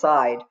other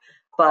side,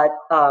 but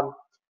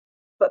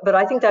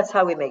I think that's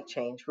how we make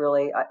change.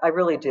 Really, I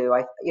really do.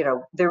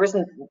 There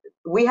isn't.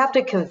 We have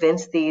to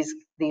convince these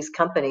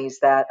companies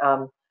that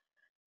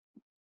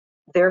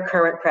their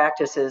current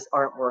practices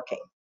aren't working.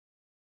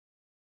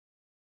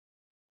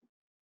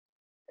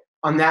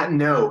 On that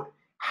note,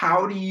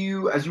 how do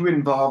you, as you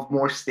involve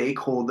more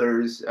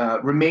stakeholders,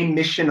 remain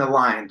mission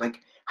aligned? Like,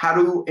 how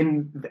do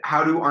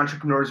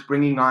entrepreneurs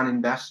bringing on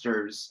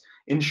investors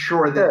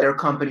ensure that Sure. their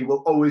company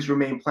will always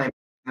remain plant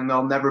and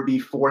they'll never be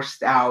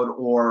forced out,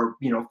 or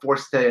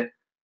forced to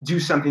do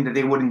something that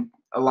they wouldn't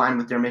align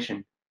with their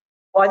mission?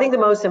 Well, I think the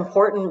most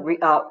important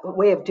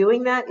way of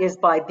doing that is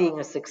by being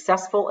as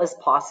successful as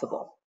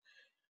possible,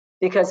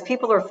 because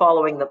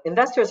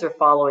investors are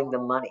following the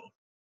money.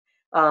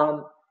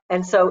 Um,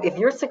 and so if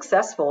you're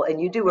successful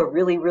and you do a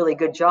really, really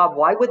good job,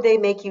 why would they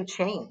make you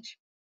change?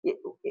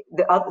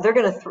 They're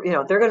going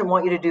to, they're going to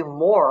want you to do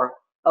more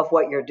of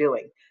what you're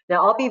doing.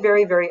 Now, I'll be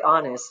very, very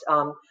honest.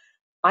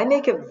 I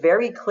make it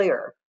very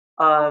clear,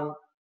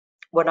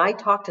 when I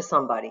talk to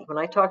somebody, when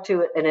I talk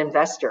to an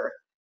investor,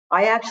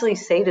 I actually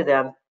say to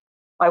them,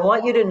 I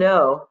want you to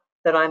know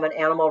that I'm an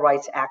animal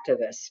rights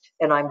activist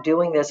and I'm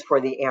doing this for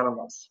the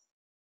animals.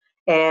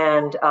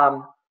 And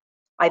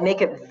I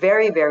make it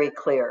very, very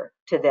clear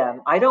to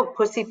them. I don't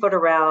pussyfoot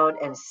around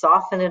and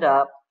soften it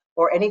up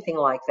or anything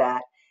like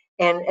that.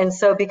 And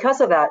so because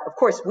of that, of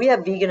course, we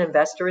have vegan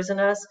investors in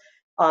us.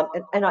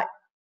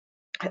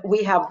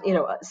 We have,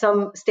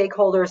 some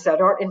stakeholders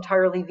that aren't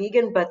entirely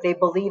vegan, but they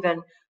believe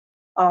in,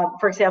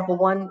 for example,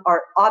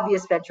 our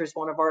Obvious Ventures,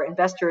 one of our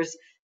investors,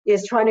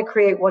 is trying to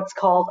create what's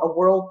called a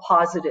world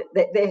positive.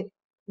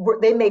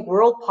 They make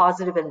world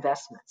positive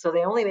investments. So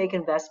they only make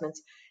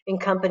investments in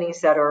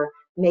companies that are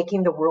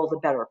making the world a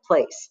better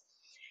place.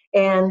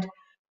 And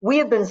we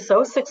have been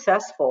so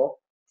successful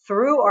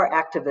through our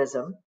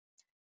activism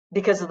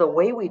because of the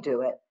way we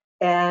do it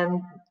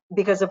and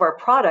because of our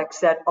products,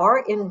 that our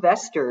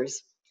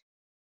investors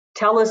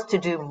tell us to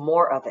do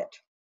more of it.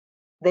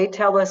 They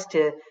tell us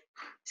to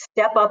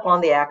step up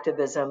on the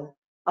activism,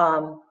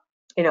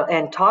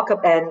 and talk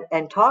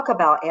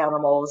about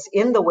animals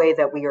in the way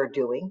that we are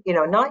doing.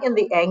 Not in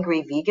the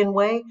angry vegan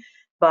way,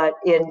 but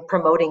in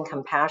promoting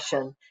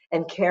compassion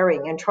and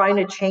caring and trying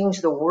to change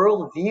the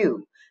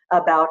worldview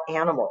about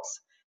animals.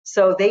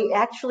 So they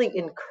actually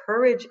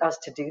encourage us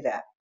to do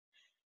that.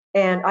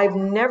 And I've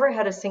never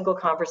had a single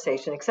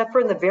conversation, except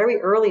for in the very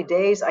early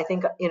days. I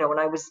think, when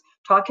I was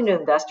talking to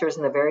investors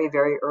in the very,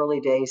 very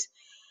early days,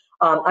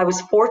 I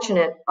was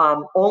fortunate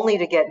only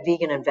to get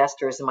vegan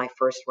investors in my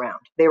first round.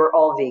 They were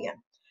all vegan.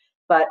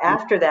 But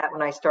after that,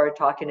 when I started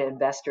talking to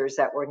investors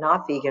that were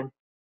not vegan,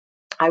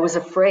 I was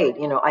afraid.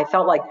 I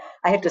felt like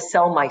I had to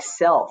sell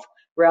myself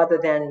rather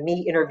than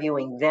me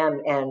interviewing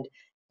them and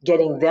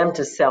getting them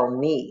to sell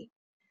me.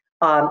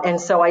 And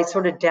so I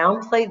sort of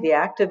downplayed the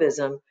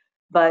activism,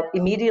 but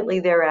immediately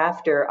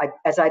thereafter,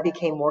 as I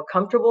became more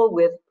comfortable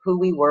with who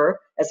we were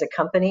as a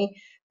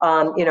company,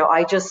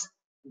 I just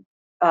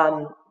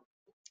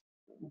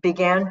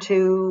began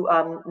to,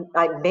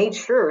 I made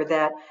sure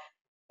that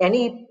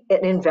an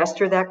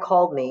investor that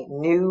called me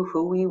knew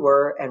who we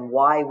were and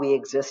why we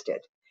existed,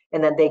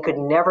 and that they could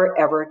never,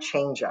 ever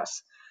change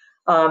us.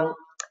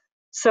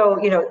 So,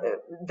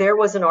 there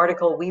was an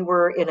article, we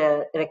were in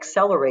an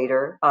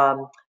accelerator,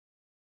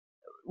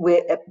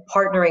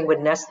 partnering with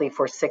Nestle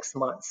for 6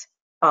 months,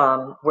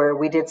 where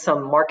we did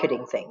some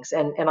marketing things.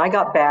 And I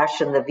got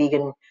bashed in the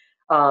vegan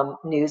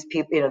news.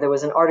 People, there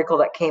was an article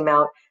that came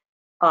out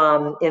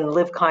in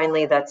Live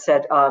Kindly that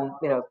said,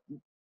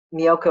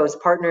 Miyoko's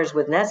partners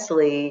with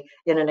Nestle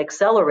in an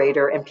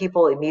accelerator, and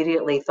people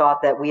immediately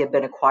thought that we had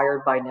been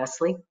acquired by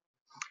Nestle,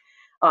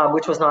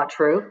 which was not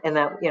true. And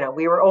that,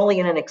 we were only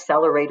in an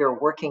accelerator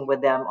working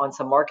with them on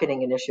some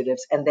marketing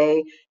initiatives, and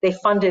they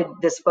funded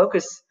this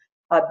focus,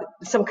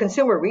 some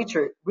consumer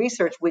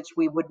research, which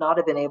we would not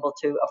have been able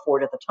to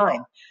afford at the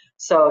time.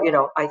 So,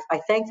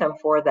 I thank them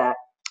for that.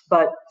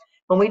 But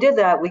when we did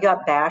that, we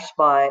got bashed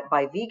by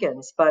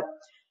vegans. But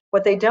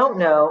what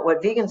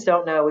vegans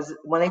don't know is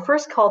when they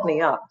first called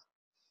me up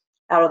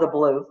out of the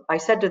blue, I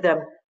said to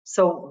them,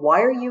 "So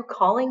why are you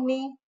calling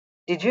me?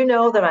 Did you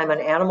know that I'm an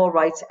animal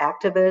rights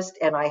activist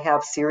and I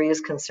have serious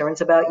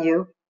concerns about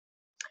you?"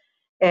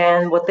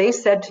 And what they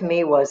said to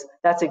me was,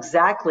 "That's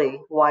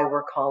exactly why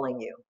we're calling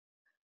you,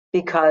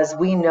 because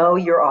we know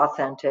you're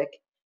authentic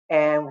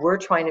and we're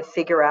trying to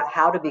figure out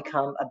how to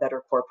become a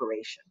better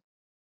corporation.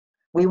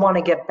 We want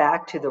to get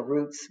back to the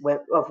roots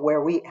of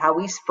how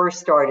we first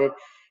started."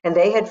 And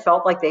they had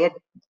felt like they had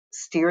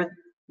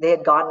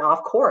gotten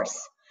off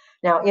course.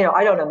 Now,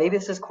 I don't know, maybe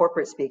this is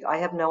corporate speak. I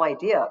have no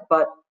idea,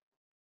 but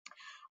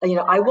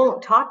I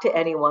won't talk to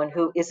anyone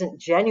who isn't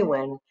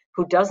genuine,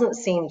 who doesn't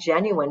seem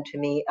genuine to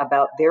me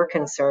about their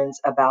concerns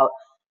about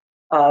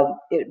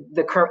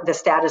the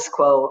status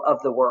quo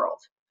of the world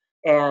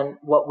and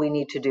what we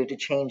need to do to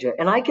change it.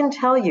 And I can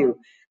tell you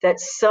that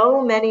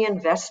so many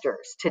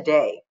investors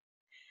today,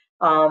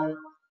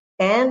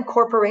 and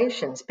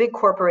corporations, big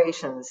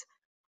corporations,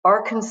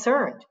 are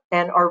concerned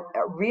and are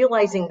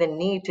realizing the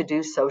need to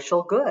do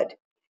social good.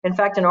 In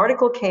fact, an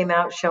article came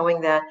out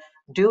showing that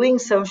doing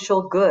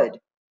social good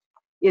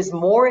is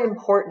more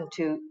important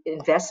to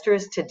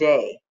investors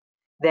today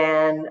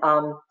than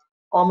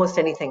almost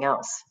anything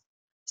else.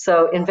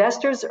 So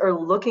investors are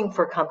looking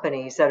for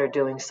companies that are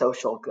doing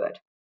social good.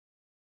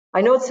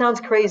 I know it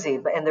sounds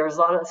crazy, and there's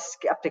a lot of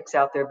skeptics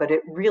out there, but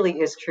it really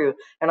is true.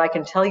 And I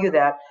can tell you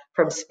that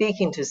from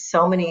speaking to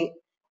so many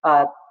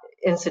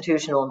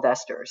institutional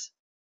investors.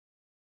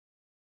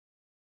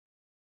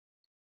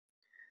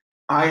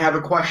 I have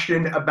a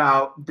question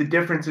about the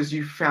differences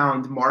you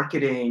found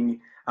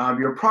marketing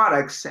your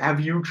products. Have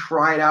you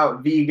tried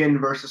out vegan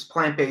versus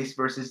plant-based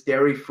versus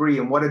dairy-free?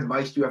 And what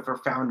advice do you have for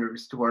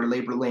founders who are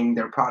labeling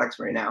their products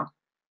right now?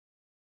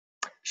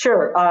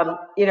 Sure.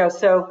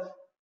 So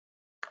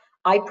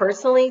I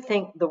personally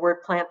think the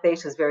word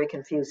plant-based is very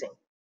confusing.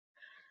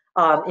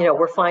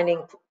 We're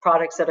finding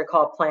products that are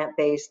called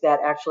plant-based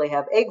that actually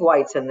have egg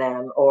whites in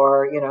them,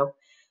 or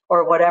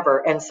whatever.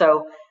 And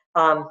so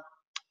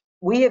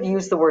we have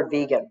used the word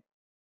vegan,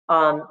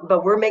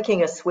 but we're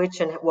making a switch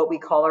in what we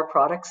call our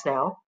products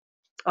now.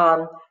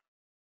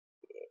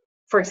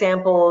 For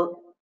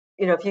example,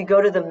 if you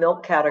go to the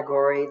milk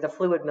category, the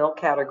fluid milk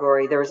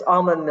category, there's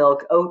almond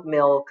milk, oat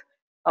milk,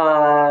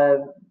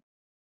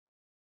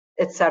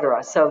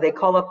 etc. So they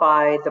call it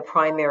by the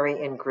primary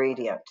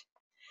ingredient.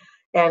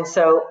 And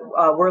so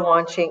we're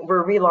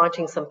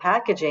relaunching some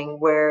packaging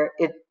where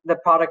the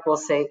product will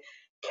say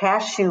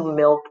cashew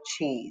milk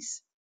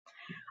cheese.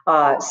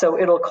 So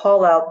it'll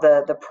call out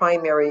the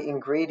primary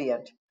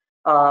ingredient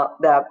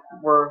that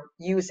we're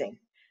using.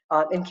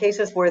 In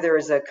cases where there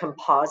is a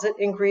composite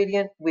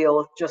ingredient,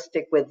 we'll just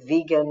stick with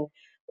vegan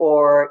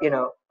or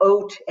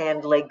oat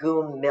and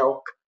legume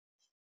milk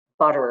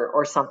butter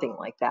or something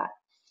like that.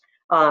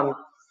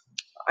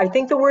 I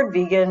think the word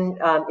vegan,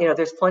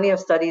 there's plenty of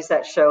studies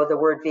that show the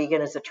word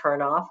vegan is a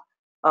turnoff.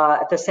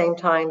 At the same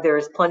time,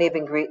 there's plenty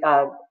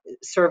of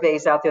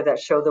surveys out there that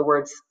show the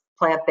words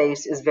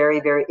plant-based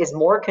is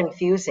more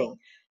confusing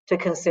to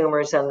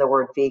consumers than the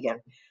word vegan.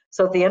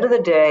 So at the end of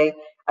the day,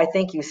 I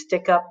think you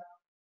stick up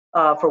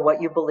for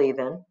what you believe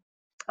in.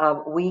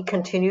 We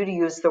continue to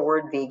use the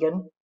word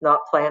vegan,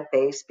 not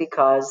plant-based,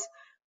 because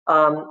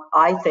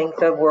I think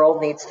the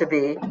world needs to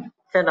be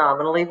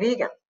phenomenally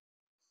vegan.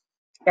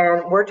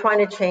 And we're trying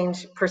to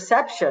change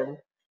perception,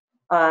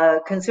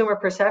 consumer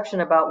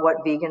perception about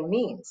what vegan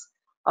means.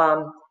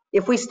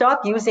 If we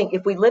stop using,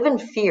 if we live in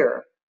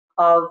fear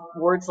of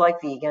words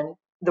like vegan,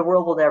 the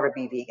world will never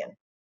be vegan.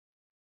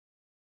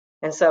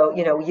 And so,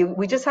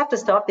 we just have to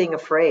stop being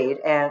afraid,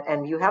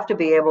 and you have to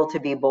be able to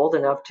be bold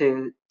enough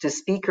to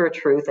speak your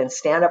truth and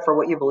stand up for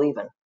what you believe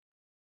in.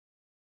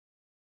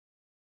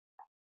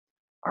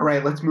 All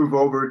right, let's move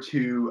over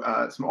to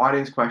some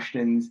audience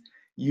questions.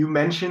 You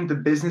mentioned the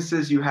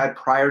businesses you had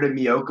prior to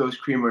Miyoko's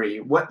Creamery.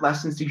 What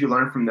lessons did you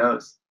learn from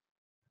those?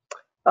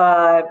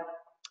 Uh,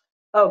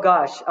 oh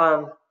gosh,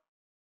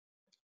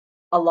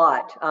 a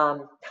lot.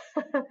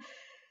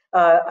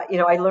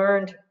 I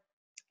learned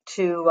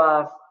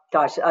to,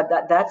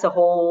 that's a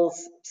whole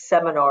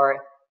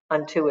seminar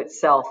unto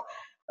itself.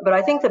 But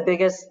I think the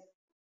biggest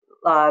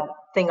uh,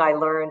 thing I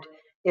learned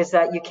is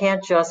that you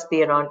can't just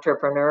be an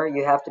entrepreneur,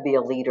 you have to be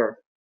a leader.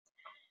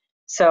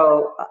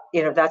 So,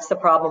 that's the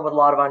problem with a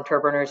lot of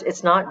entrepreneurs.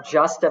 It's not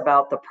just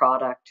about the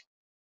product,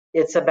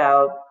 it's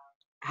about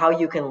how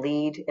you can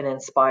lead and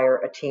inspire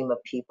a team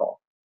of people.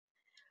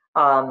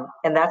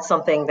 And that's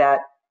something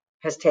that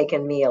has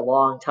taken me a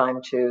long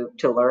time to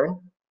learn,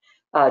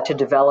 to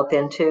develop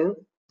into,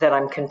 that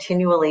I'm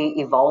continually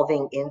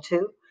evolving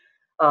into.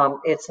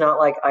 It's not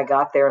like I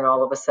got there and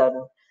all of a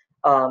sudden,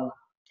 um,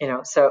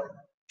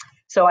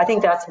 so I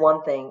think that's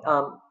one thing.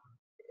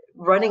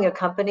 Running a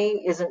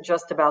company isn't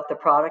just about the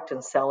product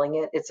and selling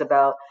it. It's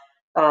about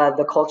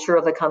the culture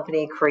of the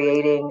company,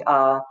 creating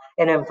an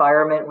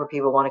environment where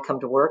people want to come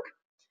to work.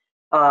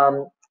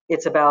 Um,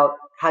 it's about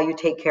how you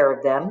take care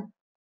of them.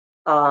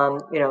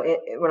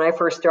 When I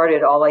first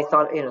started, all I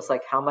thought, it's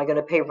like, how am I going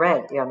to pay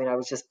rent? I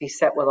was just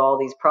beset with all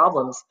these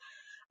problems.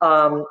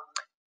 Um,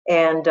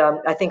 and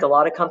I think a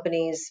lot of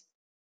companies,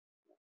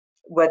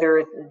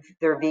 whether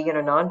they're vegan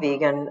or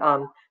non-vegan,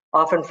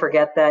 often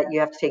forget that you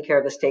have to take care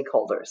of the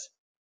stakeholders,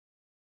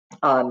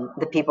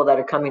 the people that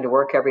are coming to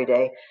work every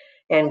day,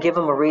 and give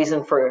them a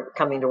reason for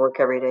coming to work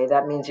every day.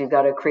 That means you've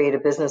got to create a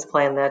business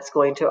plan that's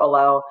going to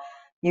allow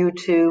you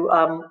to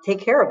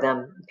take care of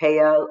them, pay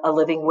a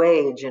living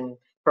wage, and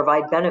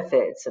provide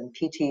benefits and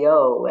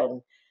PTO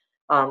and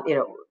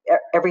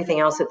everything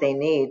else that they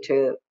need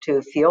to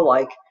feel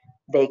like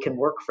they can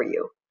work for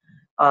you.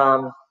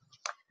 I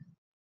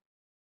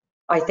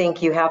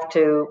think you have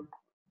to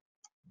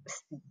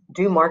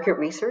do market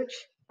research,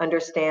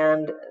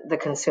 understand the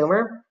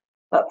consumer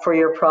for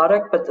your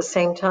product, but at the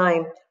same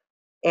time,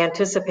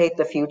 anticipate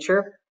the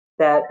future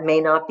that may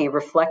not be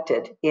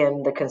reflected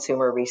in the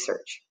consumer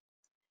research.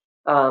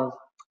 Um,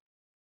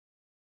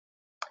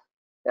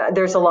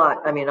 there's a lot.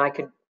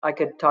 I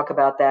could talk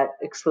about that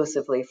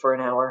exclusively for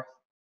an hour.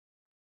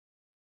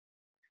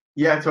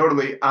 Yeah,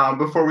 totally.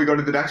 Before we go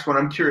to the next one,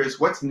 I'm curious,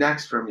 what's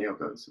next for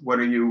Miyoko's? What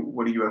do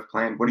you have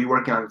planned? What are you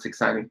working on that's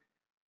exciting?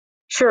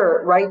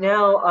 Sure. Right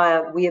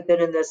now, we have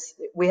been in this.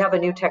 We have a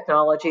new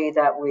technology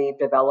that we've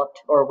developed,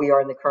 or we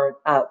are in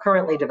the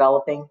currently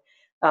developing.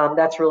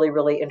 That's really,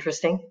 really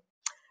interesting.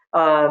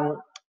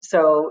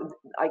 So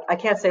I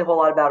can't say a whole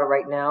lot about it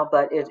right now,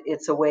 but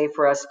it's a way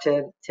for us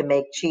to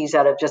make cheese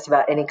out of just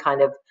about any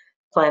kind of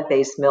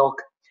plant-based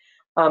milk.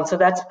 So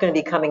that's going to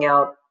be coming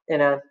out in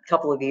a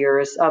couple of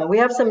years. We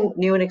have some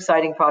new and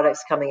exciting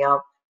products coming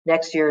out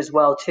next year as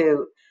well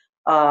too.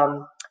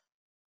 Um,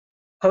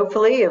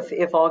 Hopefully,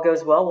 if all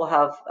goes well, we'll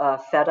have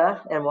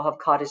feta and we'll have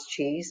cottage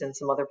cheese and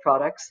some other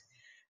products.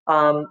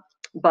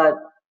 But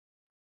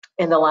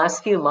in the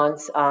last few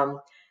months,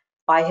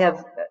 I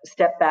have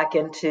stepped back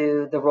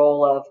into the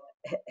role of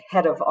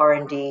head of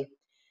R&D.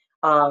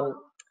 Um,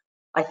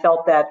 I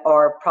felt that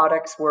our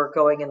products were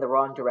going in the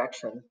wrong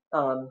direction,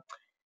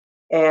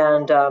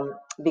 and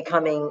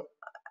becoming,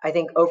 I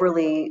think,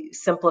 overly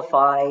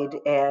simplified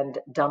and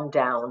dumbed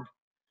down.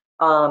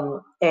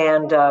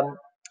 And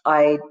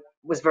I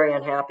was very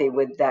unhappy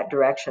with that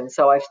direction.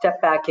 So I've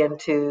stepped back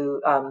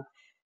into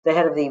the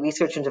head of the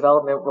research and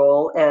development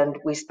role, and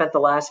we spent the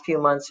last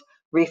few months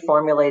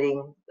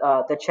reformulating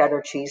the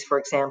cheddar cheese, for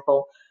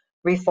example,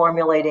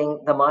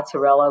 reformulating the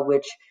mozzarella,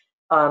 which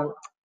um,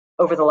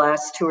 over the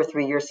last 2 or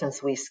 3 years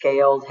since we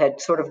scaled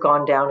had sort of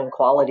gone down in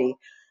quality.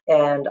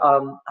 And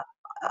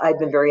I've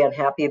been very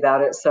unhappy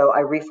about it. So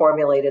I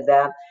reformulated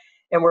that.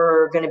 And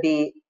we're going to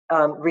be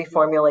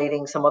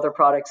reformulating some other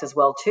products as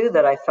well too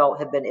that I felt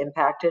had been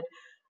impacted.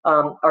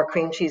 Our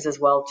cream cheese as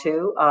well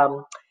too.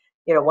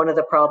 One of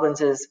the problems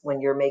is when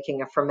you're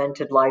making a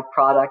fermented live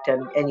product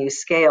and you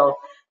scale,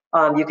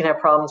 you can have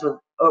problems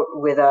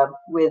with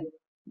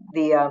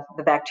the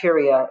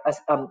bacteria,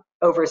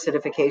 over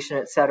acidification,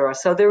 et cetera.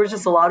 So there was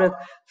just a lot of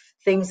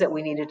things that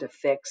we needed to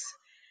fix.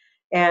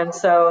 And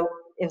so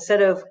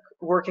instead of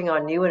working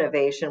on new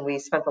innovation, we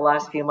spent the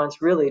last few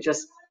months really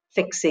just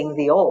fixing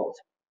the old,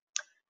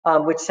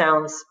 which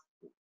sounds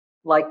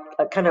like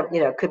a kind of,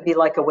 could be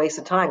like a waste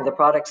of time. The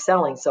product's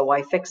selling, so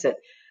why fix it?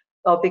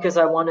 Oh, because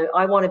I want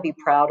to be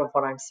proud of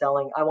what I'm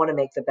selling. I want to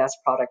make the best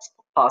products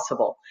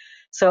possible.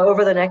 So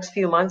over the next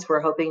few months,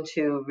 we're hoping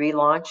to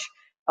relaunch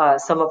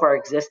some of our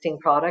existing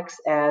products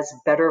as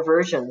better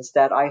versions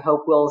that I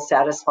hope will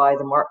satisfy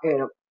the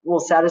market, will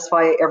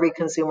satisfy every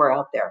consumer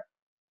out there.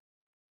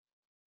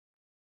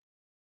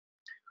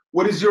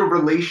 What is your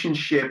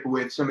relationship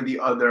with some of the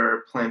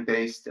other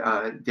plant-based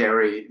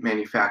dairy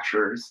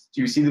manufacturers?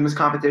 Do you see them as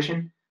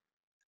competition?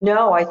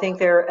 No, I think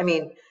they're, I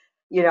mean,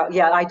 yeah,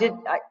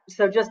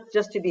 so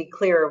just to be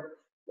clear,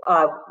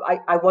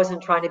 I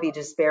wasn't trying to be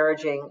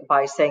disparaging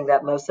by saying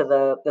that most of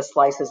the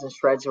slices and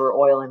shreds were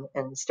oil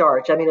and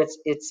starch. I mean,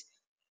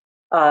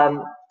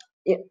 um,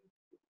 it,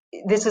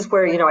 this is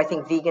where, I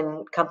think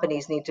vegan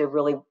companies need to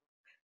really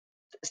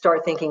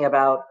start thinking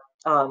about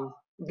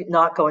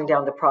not going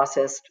down the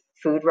processed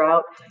food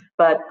route.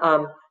 But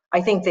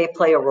I think they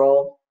play a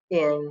role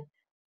in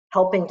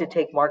helping to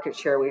take market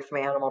share away from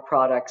animal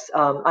products.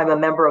 I'm a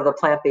member of the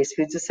Plant-Based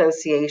Foods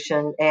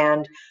Association,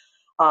 and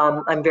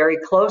I'm very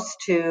close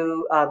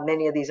to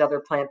many of these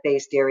other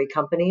plant-based dairy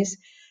companies.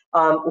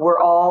 We're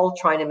all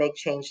trying to make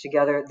change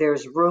together.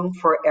 There's room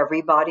for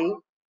everybody.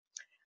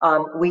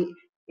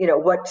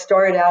 What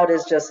started out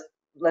as just,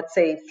 let's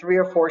say, 3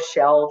 or 4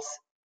 shelves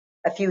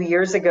a few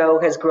years ago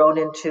has grown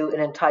into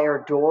an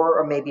entire door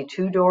or maybe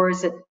 2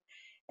 doors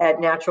at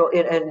natural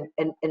in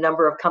a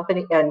number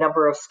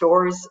of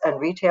stores and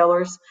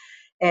retailers.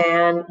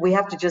 And we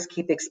have to just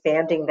keep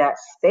expanding that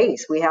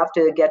space. We have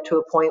to get to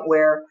a point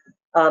where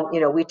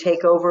we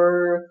take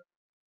over.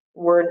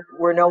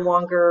 We're no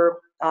longer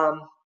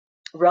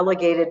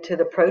relegated to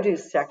the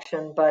produce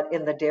section, but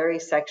in the dairy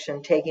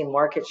section, taking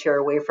market share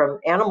away from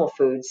animal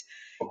foods.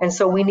 And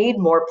so we need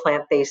more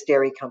plant-based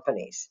dairy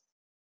companies.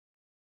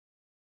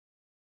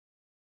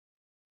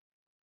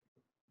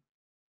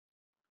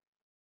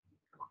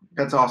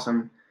 That's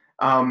awesome.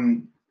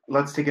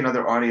 Let's take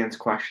another audience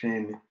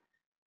question.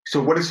 So,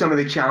 what are some of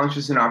the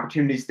challenges and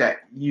opportunities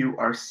that you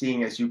are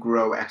seeing as you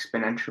grow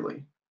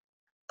exponentially?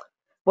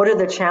 What are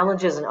the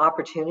challenges and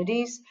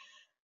opportunities?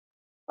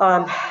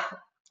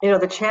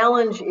 The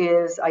challenge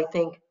is, I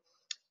think,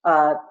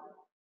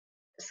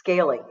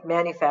 scaling,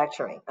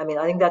 manufacturing. I mean,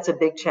 I think that's a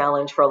big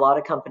challenge for a lot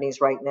of companies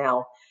right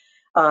now,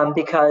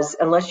 because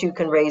unless you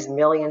can raise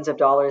millions of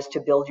dollars to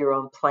build your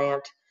own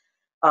plant,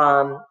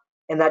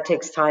 and that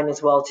takes time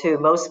as well too.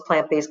 Most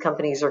plant-based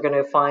companies are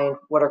going to find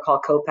what are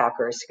called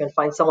co-packers. You can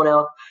find someone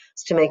else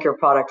to make your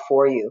product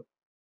for you.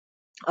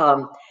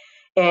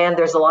 And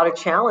there's a lot of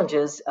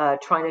challenges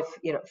trying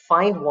to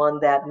find one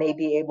that may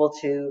be able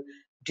to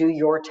do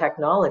your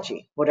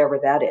technology, whatever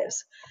that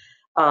is.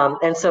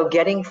 And so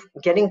getting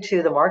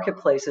to the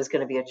marketplace is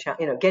going to be a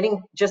challenge.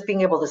 Just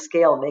being able to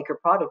scale and make your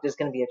product is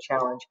going to be a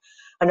challenge.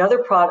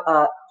 Another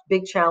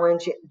big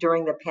challenge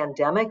during the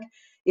pandemic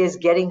is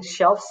getting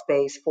shelf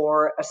space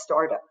for a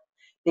startup,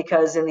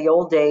 because in the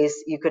old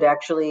days you could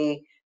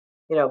actually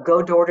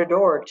go door to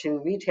door to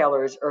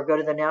retailers or go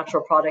to the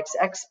Natural Products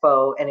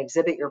Expo and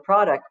exhibit your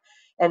product.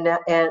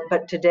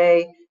 But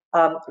today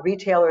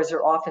retailers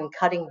are often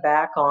cutting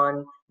back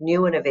on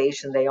new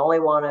innovation. They only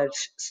want to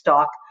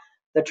stock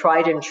the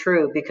tried and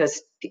true,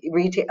 because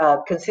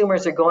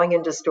consumers are going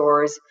into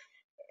stores,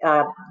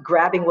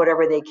 grabbing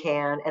whatever they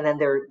can, and then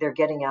they're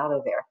getting out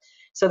of there.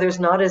 So there's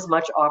not as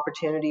much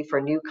opportunity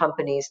for new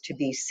companies to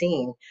be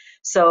seen.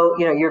 So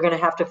you're going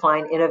to have to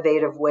find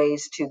innovative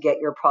ways to get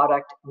your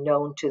product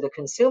known to the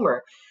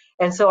consumer.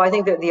 And so I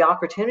think that the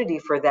opportunity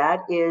for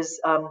that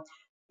is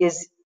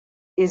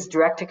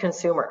direct to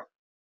consumer,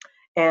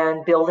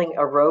 and building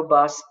a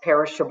robust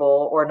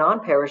perishable or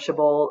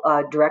non-perishable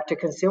direct to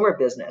consumer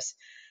business.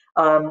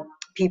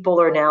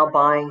 People are now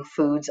buying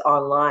foods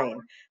online,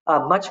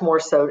 much more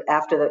so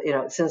after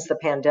since the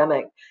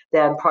pandemic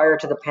than prior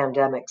to the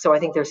pandemic. So I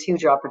think there's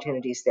huge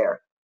opportunities there.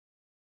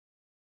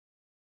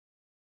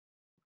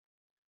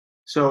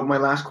 So my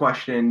last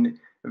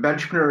question: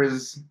 VEGPRENEUR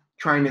is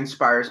trying to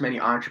inspire as many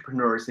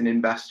entrepreneurs and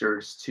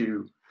investors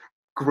to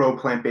grow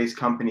plant-based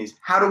companies.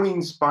 How do we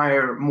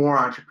inspire more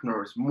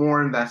entrepreneurs,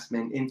 more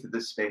investment into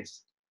this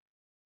space?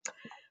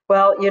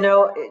 Well,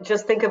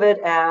 just think of it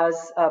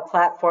as a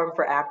platform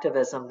for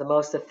activism, the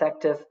most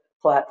effective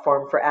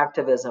platform for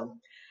activism.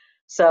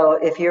 So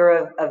if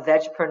you're a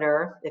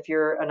VEGPRENEUR, if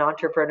you're an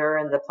entrepreneur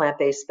in the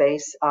plant-based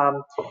space,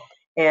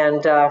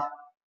 and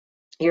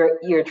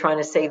you're trying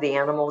to save the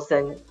animals,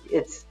 then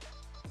it's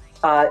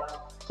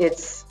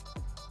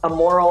a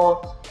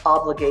moral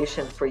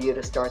obligation for you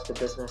to start the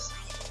business.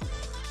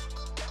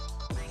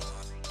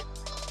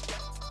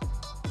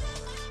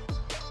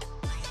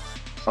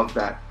 Love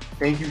that.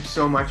 Thank you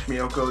so much,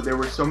 Miyoko. There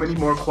were so many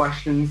more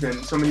questions,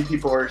 and so many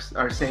people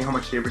are saying how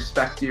much they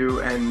respect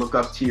you and look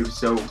up to you.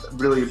 So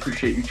really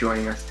appreciate you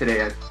joining us today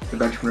at the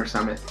VEGPRENEUR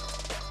Summit.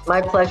 My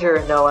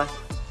pleasure, Noah.